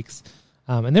 3 weeks,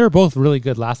 and they were both really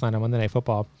good last night on Monday Night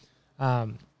Football.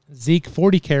 Zeke,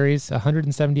 40 carries,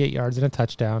 178 yards and a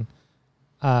touchdown.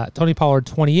 Tony Pollard,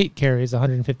 28 carries,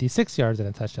 156 yards and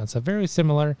a touchdown. So very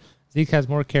similar. Zeke has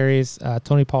more carries.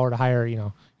 Tony Pollard higher,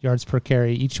 yards per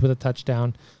carry, each with a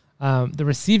touchdown. The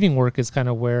receiving work is kind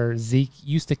of where Zeke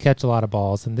used to catch a lot of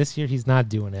balls, and this year he's not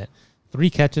doing it. 3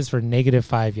 catches for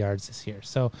 -5 yards this year.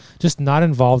 So just not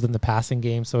involved in the passing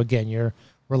game. So again, you're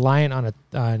reliant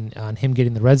on him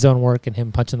getting the red zone work and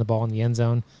him punching the ball in the end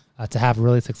zone to have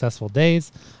really successful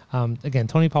days. Again,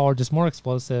 Tony Pollard just more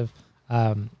explosive.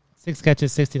 6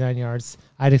 catches, 69 yards.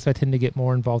 I'd expect him to get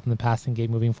more involved in the passing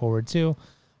game moving forward too.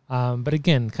 But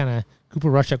again, kind of Cooper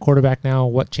Rush at quarterback now.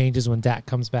 What changes when Dak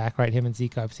comes back, right? Him and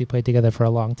Zeke obviously played together for a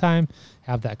long time,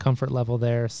 have that comfort level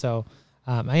there. So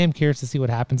I am curious to see what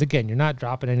happens. Again, you're not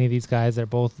dropping any of these guys. They're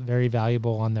both very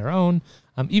valuable on their own.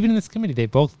 Even in this committee,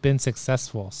 they've both been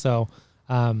successful. So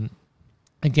again,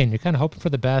 you're kind of hoping for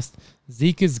the best.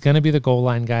 Zeke is going to be the goal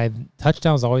line guy.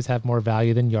 Touchdowns always have more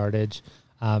value than yardage.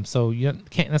 So you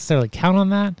can't necessarily count on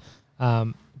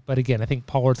that. But again, I think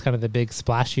Pollard's kind of the big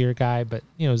splashier guy, but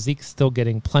Zeke's still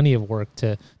getting plenty of work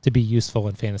to be useful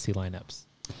in fantasy lineups.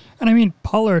 And I mean,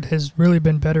 Pollard has really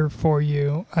been better for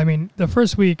you. I mean, the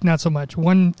first week, not so much.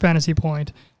 1 fantasy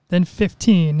point, then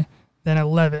 15, then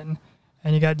 11.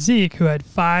 And you got Zeke, who had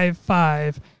 5,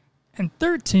 5, and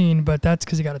 13, but that's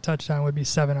because he got a touchdown. It would be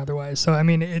 7 otherwise. So, I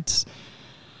mean, it's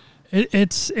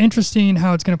interesting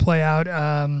how it's going to play out.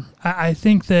 I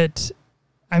think that,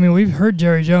 I mean, we've heard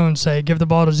Jerry Jones say, give the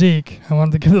ball to Zeke. I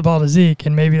wanted to give the ball to Zeke,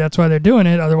 and maybe that's why they're doing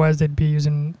it. Otherwise, they'd be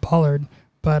using Pollard.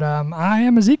 But I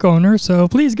am a Zeke owner, so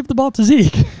please give the ball to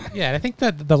Zeke. Yeah, and I think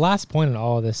that the last point in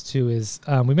all of this, too, is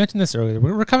we mentioned this earlier.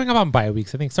 We're coming up on bye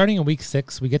weeks. I think starting in week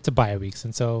 6, we get to bye weeks.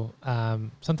 And so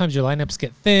sometimes your lineups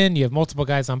get thin. You have multiple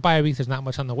guys on bye weeks. There's not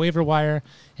much on the waiver wire.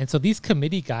 And so these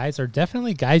committee guys are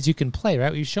definitely guys you can play,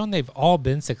 right? We've shown they've all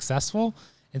been successful.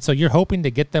 And so you're hoping to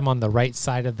get them on the right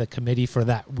side of the committee for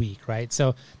that week, right?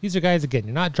 So these are guys, again,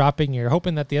 you're not dropping. You're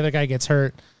hoping that the other guy gets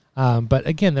hurt. But,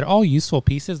 again, they're all useful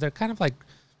pieces. They're kind of like,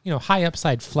 high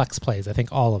upside flex plays, I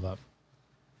think all of them.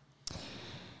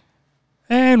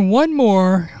 And one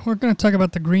more, we're going to talk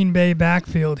about the Green Bay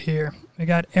backfield here. We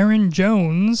got Aaron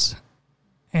Jones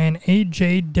and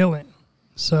A.J. Dillon.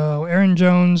 So Aaron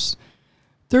Jones,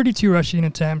 32 rushing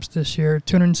attempts this year,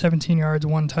 217 yards,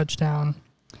 1 touchdown.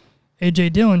 A.J.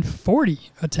 Dillon,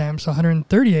 40 attempts,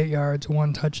 138 yards,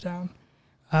 1 touchdown.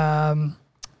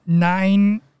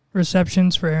 9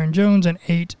 receptions for Aaron Jones and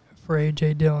 8 for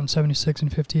A.J. Dillon, 76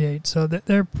 and 58. So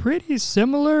they're pretty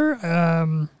similar.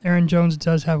 Aaron Jones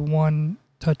does have 1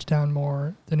 touchdown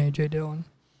more than A.J. Dillon.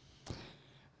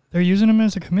 They're using him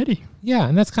as a committee. Yeah,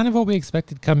 and that's kind of what we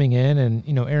expected coming in. And,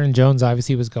 Aaron Jones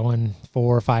obviously was going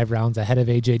 4 or 5 rounds ahead of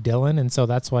A.J. Dillon, and so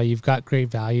that's why you've got great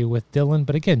value with Dillon.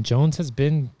 But, again, Jones has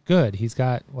been good. He's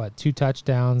got, 2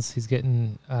 touchdowns. He's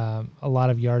getting a lot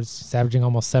of yards. He's averaging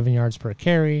almost 7 yards per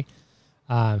carry.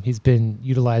 He's been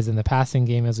utilized in the passing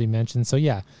game, as we mentioned. So,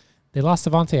 yeah, they lost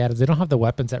Devontae Adams. They don't have the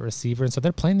weapons at receiver, and so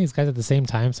they're playing these guys at the same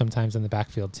time sometimes in the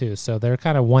backfield too. So they're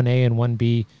kind of 1A and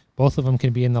 1B. Both of them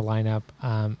can be in the lineup.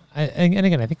 And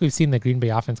again, I think we've seen the Green Bay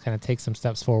offense kind of take some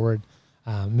steps forward.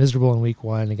 Miserable in week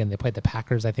 1. Again, they played the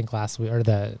Packers, I think, last week, or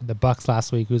the Bucs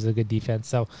last week, who's a good defense.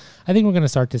 So I think we're going to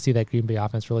start to see that Green Bay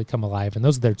offense really come alive, and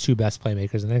those are their 2 best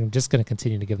playmakers, and they're just going to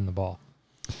continue to give them the ball.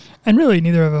 And really,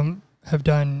 neither of them have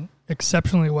done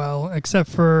exceptionally well, except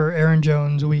for Aaron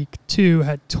Jones. Week 2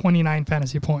 had 29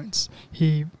 fantasy points.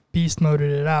 He beast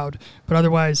moded it out, but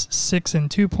otherwise 6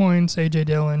 and 2 points. A.J.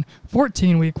 Dillon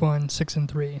 14 week 1, 6 and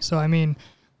 3. So I mean,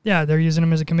 yeah, they're using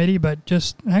him as a committee, but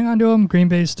just hang on to him. Green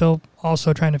Bay's still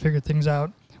also trying to figure things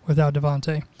out without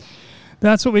Devontae.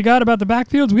 That's what we got about the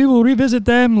backfields. We will revisit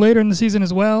them later in the season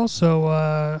as well,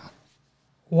 so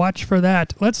watch for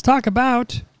that. Let's talk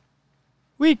about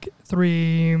Week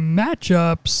 3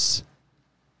 matchups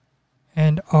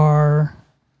and our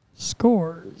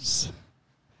scores.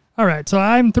 All right, so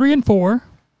I'm 3 and 4.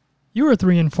 You were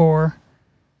 3 and 4,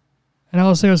 and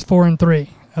I'll say it was 4 and 3.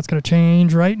 That's going to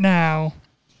change right now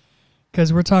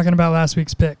because we're talking about last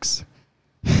week's picks.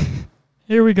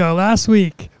 Here we go. Last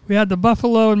week we had the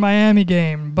Buffalo and Miami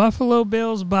game. Buffalo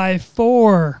Bills by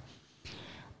 4.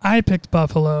 I picked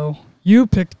Buffalo. You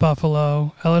picked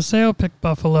Buffalo. Eliseo picked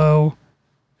Buffalo.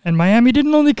 And Miami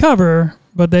didn't only cover,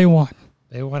 but they won.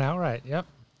 They won outright, yep.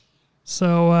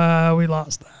 So we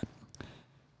lost that.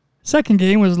 Second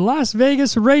game was Las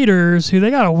Vegas Raiders, who they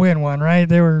got to win one, right?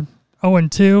 They were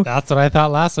 0-2. That's what I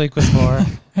thought last week was for.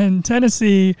 And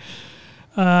Tennessee,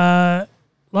 Las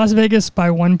Vegas by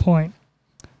 1 point.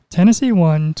 Tennessee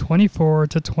won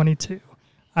 24-22.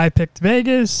 I picked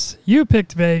Vegas. You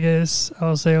picked Vegas.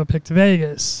 Eliseo picked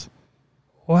Vegas.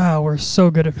 Wow, we're so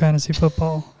good at fantasy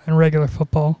football and regular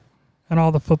football and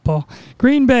all the football.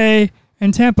 Green Bay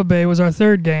and Tampa Bay was our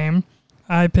third game.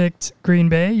 I picked Green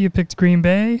Bay. You picked Green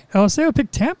Bay. Eliseo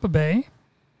picked Tampa Bay.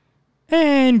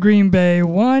 And Green Bay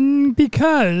won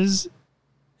because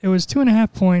it was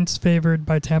 2.5 points favored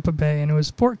by Tampa Bay, and it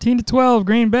was 14-12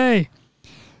 Green Bay.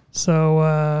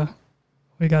 So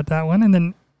we got that one. And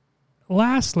then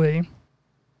lastly,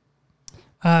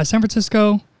 San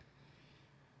Francisco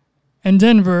and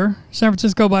Denver. San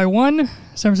Francisco by 1,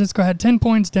 San Francisco had 10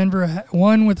 points. Denver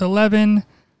won with 11.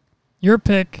 Your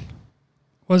pick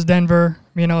was Denver.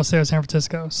 Me and Eliseo San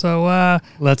Francisco. So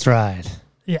let's ride.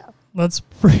 Yeah, let's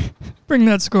bring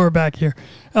that score back here.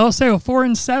 Eliseo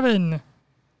 4-7.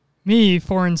 Me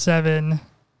 4-7.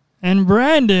 And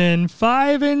Brandon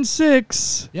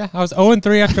 5-6. Yeah, I was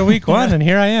 0-3 after week 1, and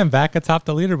here I am back atop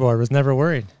the leaderboard. Was never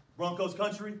worried. Broncos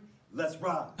country, let's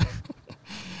ride.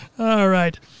 All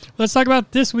right, let's talk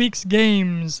about this week's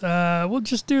games. We'll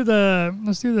just do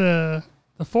the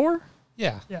 4.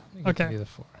 Yeah. Okay. Do the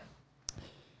 4.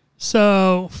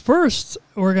 So first,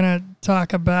 we're gonna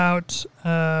talk about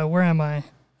where am I?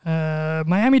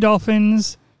 Miami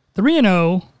Dolphins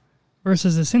 3-0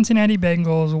 versus the Cincinnati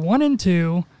Bengals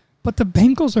 1-2. But the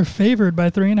Bengals are favored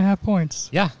by 3.5 points.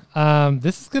 Yeah,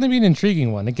 this is going to be an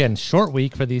intriguing one. Again, short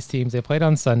week for these teams. They played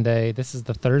on Sunday. This is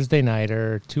the Thursday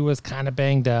nighter. Tua's kind of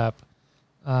banged up.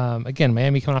 Again,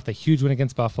 Miami coming off the huge win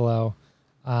against Buffalo.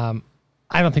 I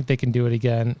don't think they can do it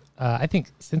again. I think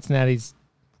Cincinnati's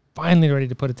finally ready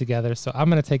to put it together. So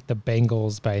I'm going to take the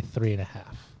Bengals by 3.5.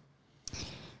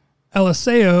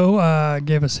 Eliseo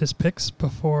gave us his picks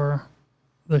before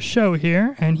the show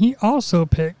here, and he also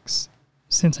picks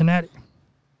Cincinnati.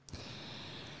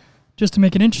 Just to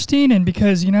make it interesting, and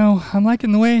because, I'm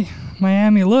liking the way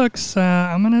Miami looks,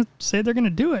 I'm going to say they're going to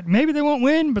do it. Maybe they won't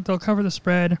win, but they'll cover the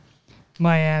spread.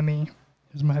 Miami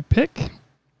is my pick.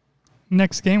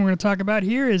 Next game we're going to talk about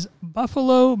here is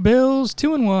Buffalo Bills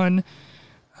 2-1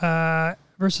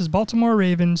 versus Baltimore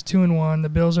Ravens 2-1. The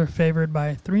Bills are favored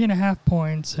by 3.5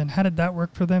 points. And how did that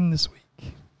work for them this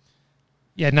week?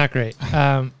 Yeah, not great.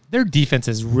 Their defense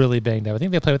is really banged up. I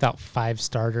think they play without 5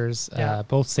 starters,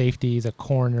 both safeties, a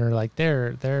corner. Like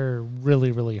they're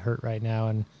really, really hurt right now.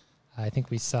 And I think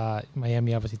we saw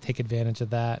Miami obviously take advantage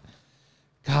of that.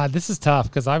 God, this is tough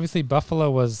because obviously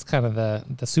Buffalo was kind of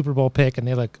the Super Bowl pick, and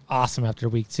they look awesome after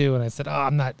week 2. And I said,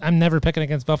 I'm never picking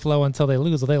against Buffalo until they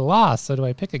lose. Well, they lost. So do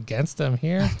I pick against them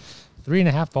here?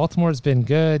 3.5. Baltimore's been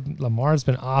good. Lamar's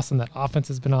been awesome. That offense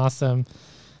has been awesome.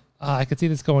 I could see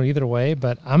this going either way,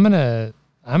 but I'm gonna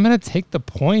take the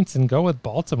points and go with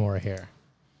Baltimore here.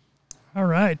 All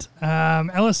right.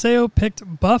 Eliseo picked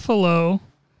Buffalo,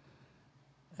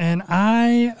 and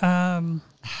I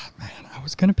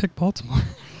was gonna pick Baltimore.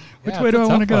 Which way do I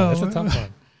want to go? It's a tough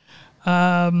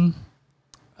one.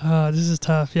 This is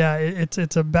tough. Yeah,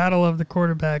 it's a battle of the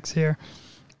quarterbacks here.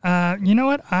 You know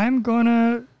what? I'm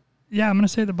gonna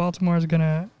say that Baltimore is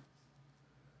gonna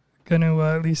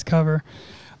at least cover.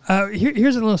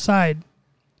 Here's a little side.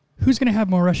 Who's going to have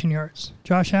more rushing yards?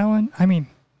 Josh Allen?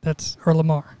 Or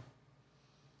Lamar?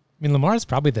 Lamar's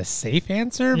probably the safe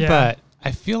answer, but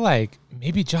I feel like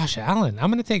maybe Josh Allen.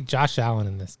 I'm going to take Josh Allen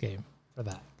in this game for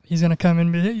that. He's going to come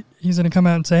in. He's going to come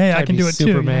out and say, "Hey, I can do it too."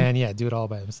 Superman, do it all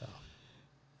by himself.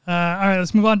 All right,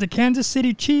 let's move on to Kansas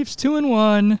City Chiefs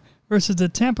 2-1 versus the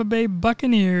Tampa Bay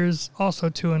Buccaneers, also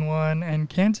 2-1, and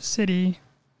Kansas City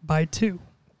by 2.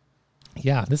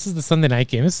 Yeah, this is the Sunday night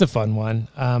game. This is a fun one.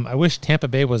 I wish Tampa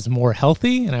Bay was more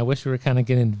healthy, and I wish we were kind of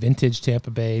getting vintage Tampa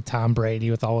Bay, Tom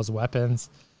Brady with all his weapons.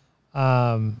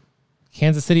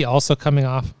 Kansas City also coming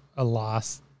off a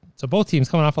loss. So both teams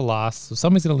coming off a loss. So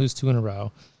somebody's going to lose 2 in a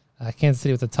row. Kansas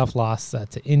City with a tough loss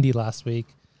to Indy last week.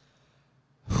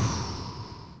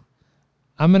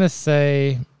 I'm going to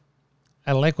say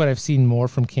I like what I've seen more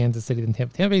from Kansas City than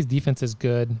Tampa. Tampa Bay's defense is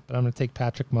good, but I'm going to take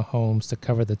Patrick Mahomes to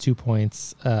cover the 2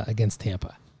 points against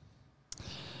Tampa.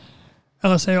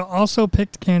 Eliseo also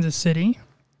picked Kansas City.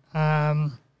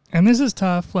 And this is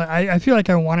tough. I feel like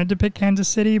I wanted to pick Kansas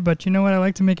City, but you know what? I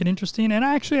like to make it interesting. And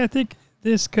I think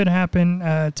this could happen.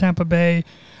 Tampa Bay,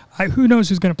 who knows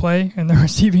who's going to play in the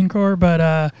receiving corps,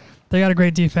 but they got a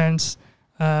great defense.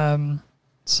 I'm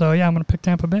going to pick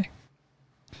Tampa Bay.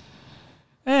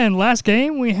 And last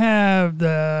game, we have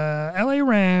the LA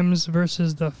Rams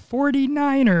versus the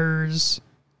 49ers.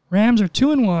 Rams are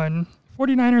 2-1.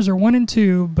 49ers are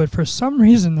 1-2, but for some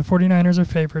reason, the 49ers are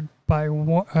favored by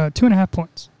 2.5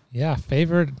 points. Yeah,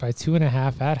 favored by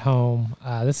 2.5 at home.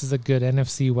 This is a good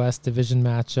NFC West division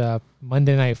matchup.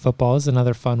 Monday Night Football is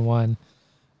another fun one.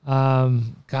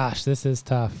 This is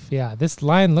tough. Yeah, this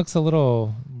line looks a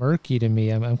little murky to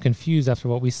me. I'm confused after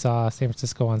what we saw San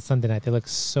Francisco on Sunday night. They look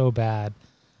so bad.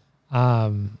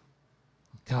 I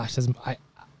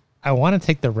want to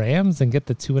take the Rams and get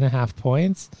the 2.5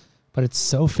 points, but it's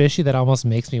so fishy that almost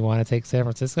makes me want to take San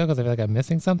Francisco because I feel like I'm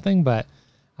missing something, but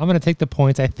I'm going to take the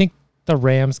points. I think the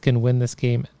Rams can win this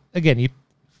game. Again, you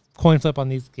coin flip on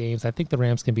these games. I think the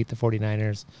Rams can beat the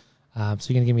 49ers. So you're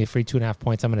going to give me a free 2.5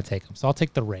 points. I'm going to take them. So I'll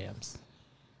take the Rams.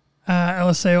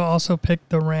 Eliseo also picked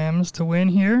the Rams to win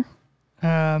here.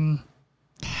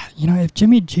 if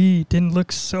Jimmy G didn't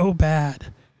look so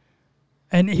bad,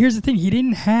 and here's the thing, he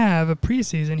didn't have a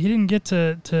preseason. He didn't get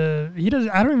to he does.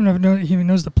 I don't even know if he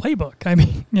knows the playbook. I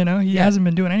mean, he hasn't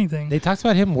been doing anything. They talked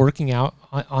about him working out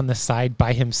on the side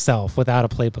by himself without a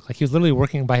playbook. Like he was literally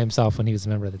working by himself when he was a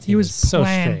member of the team. He was so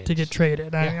planned strange to get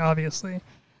traded, I mean, obviously.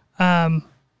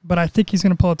 But I think he's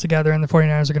going to pull it together, and the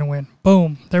 49ers are going to win.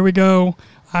 Boom. There we go.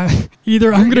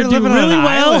 Either I'm going to do really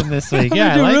well this week. I'm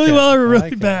Yeah, going to do really well or really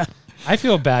like bad. I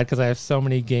feel bad because I have so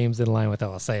many games in line with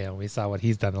LSA, and we saw what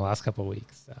he's done the last couple of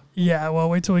weeks. So. Yeah, well,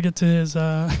 wait till we get to his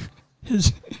other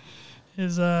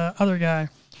guy.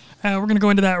 We're going to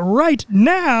go into that right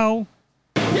now.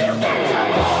 You get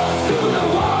your balls to the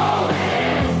wall.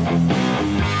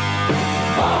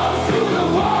 Balls to the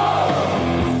wall.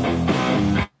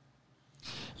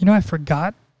 I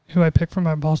forgot who I picked for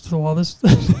my balls to the wall this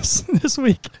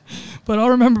week, but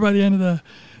I'll remember by the end of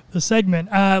the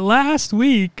segment. Last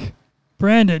week,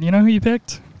 Brandon, you know who you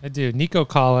picked? I do. Nico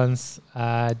Collins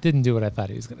didn't do what I thought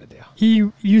he was going to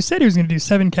do. You said he was going to do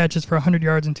 7 catches for 100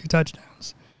 yards and 2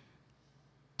 touchdowns.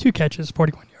 2 catches,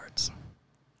 41 yards.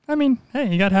 I mean,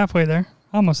 hey, you got halfway there.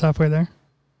 Almost halfway there.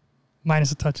 Minus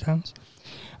the touchdowns.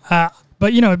 But,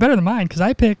 better than mine because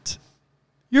I picked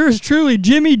yours truly,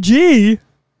 Jimmy G,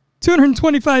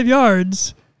 225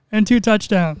 yards and 2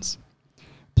 touchdowns.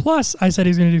 Plus, I said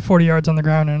he's going to do 40 yards on the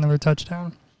ground and another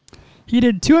touchdown. He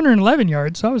did 211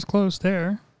 yards, so I was close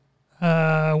there.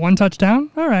 1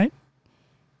 touchdown, all right.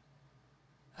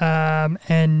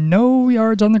 And no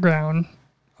yards on the ground.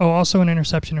 Oh, also an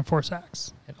interception and 4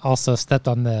 sacks. And also stepped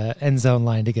on the end zone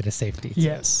line to get a safety. Too.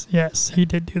 Yes, he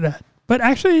did do that. But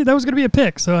actually, that was going to be a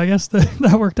pick, so I guess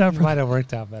that worked out for him. Might have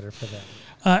worked out better for them.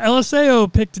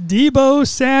 LSAO picked Deebo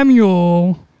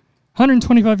Samuel,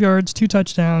 125 yards, 2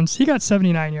 touchdowns. He got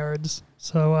 79 yards,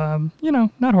 so,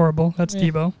 not horrible. That's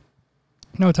Deebo.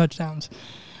 No touchdowns.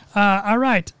 All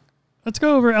right, let's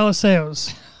go over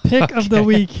LSAO's pick of the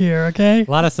week here, okay?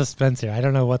 A lot of suspense here. I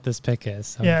don't know what this pick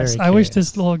is. Yes, I wish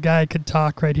this little guy could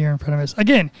talk right here in front of us.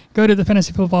 Again, go to the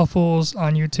Fantasy Football Fools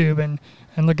on YouTube and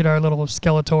look at our little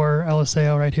Skeletor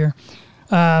LSAO right here.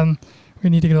 We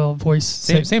need to get a little voice.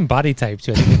 Same body type,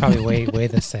 too. I think they probably weigh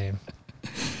the same.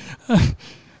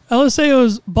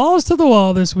 LSAO's balls to the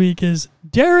wall this week is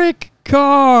Derek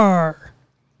Carr.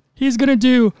 He's going to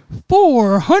do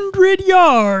 400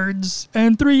 yards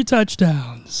and 3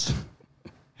 touchdowns.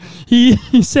 He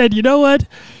said, you know what?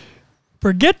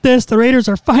 Forget this. The Raiders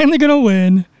are finally going to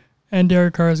win, and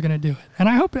Derek Carr is going to do it. And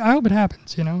I hope it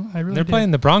happens, I really They're playing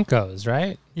the Broncos,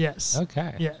 right? Yes.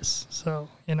 Okay. Yes. So,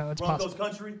 it's Broncos possible.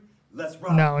 country, let's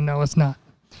rock. No, it's not.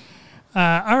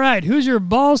 All right. Who's your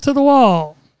balls to the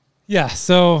wall? Yeah,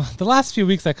 so the last few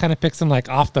weeks I kind of picked some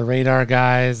off the radar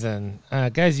guys and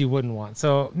guys you wouldn't want.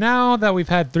 So now that we've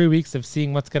had 3 weeks of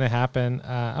seeing what's going to happen,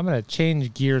 I'm going to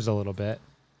change gears a little bit.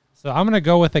 So I'm going to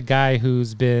go with a guy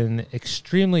who's been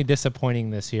extremely disappointing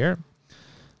this year.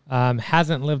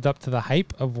 Hasn't lived up to the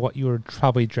hype of what you were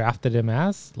probably drafted him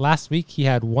as. Last week he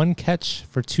had 1 catch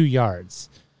for 2 yards.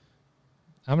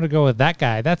 I'm going to go with that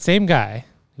guy, that same guy,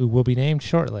 who will be named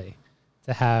shortly,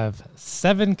 to have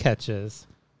 7 catches,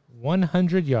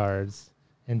 100 yards,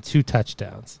 and 2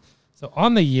 touchdowns. So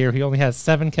on the year, he only has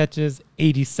 7 catches,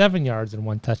 87 yards, and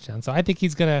 1 touchdown. So I think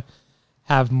he's going to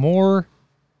have more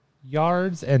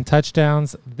yards and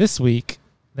touchdowns this week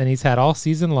than he's had all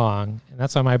season long. And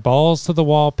that's why my balls to the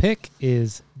wall pick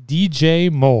is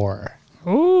DJ Moore.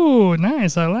 Oh,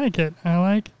 nice. I like it. I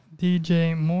like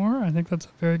DJ Moore. I think that's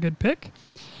a very good pick.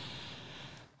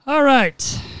 All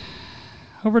right.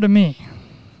 Over to me.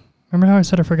 Remember how I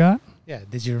said I forgot? Yeah,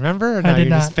 did you remember? Or I did you're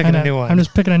not. just picking a new one? I'm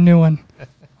just picking a new one.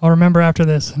 I'll remember after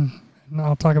this, and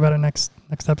I'll talk about it next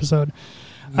episode.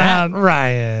 Matt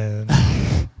Ryan.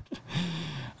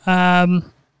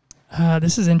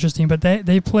 This is interesting, but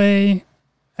they play,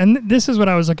 and this is what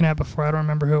I was looking at before. I don't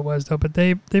remember who it was, though, but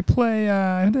they play,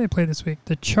 who do they play this week?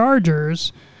 The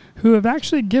Chargers, who have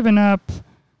actually given up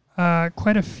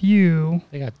quite a few.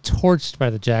 They got torched by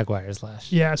the Jaguars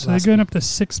last year. Yeah, so they're giving up the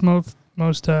 6th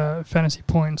most fantasy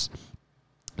points.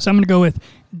 So I'm going to go with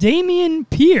Damian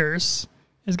Pierce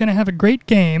is going to have a great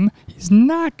game. He's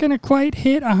not going to quite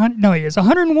hit 100. No, he has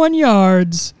 101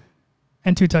 yards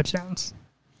and 2 touchdowns.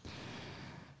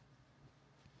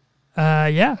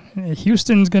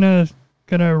 Houston's gonna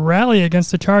rally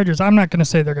against the Chargers. I'm not gonna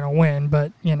say they're gonna win,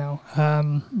 but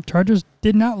Chargers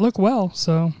did not look well.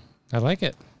 So I like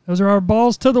it. Those are our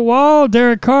balls to the wall.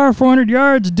 Derek Carr, 400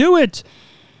 yards. Do it.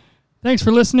 Thanks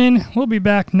for listening. We'll be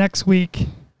back next week.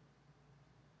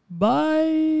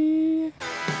 Bye.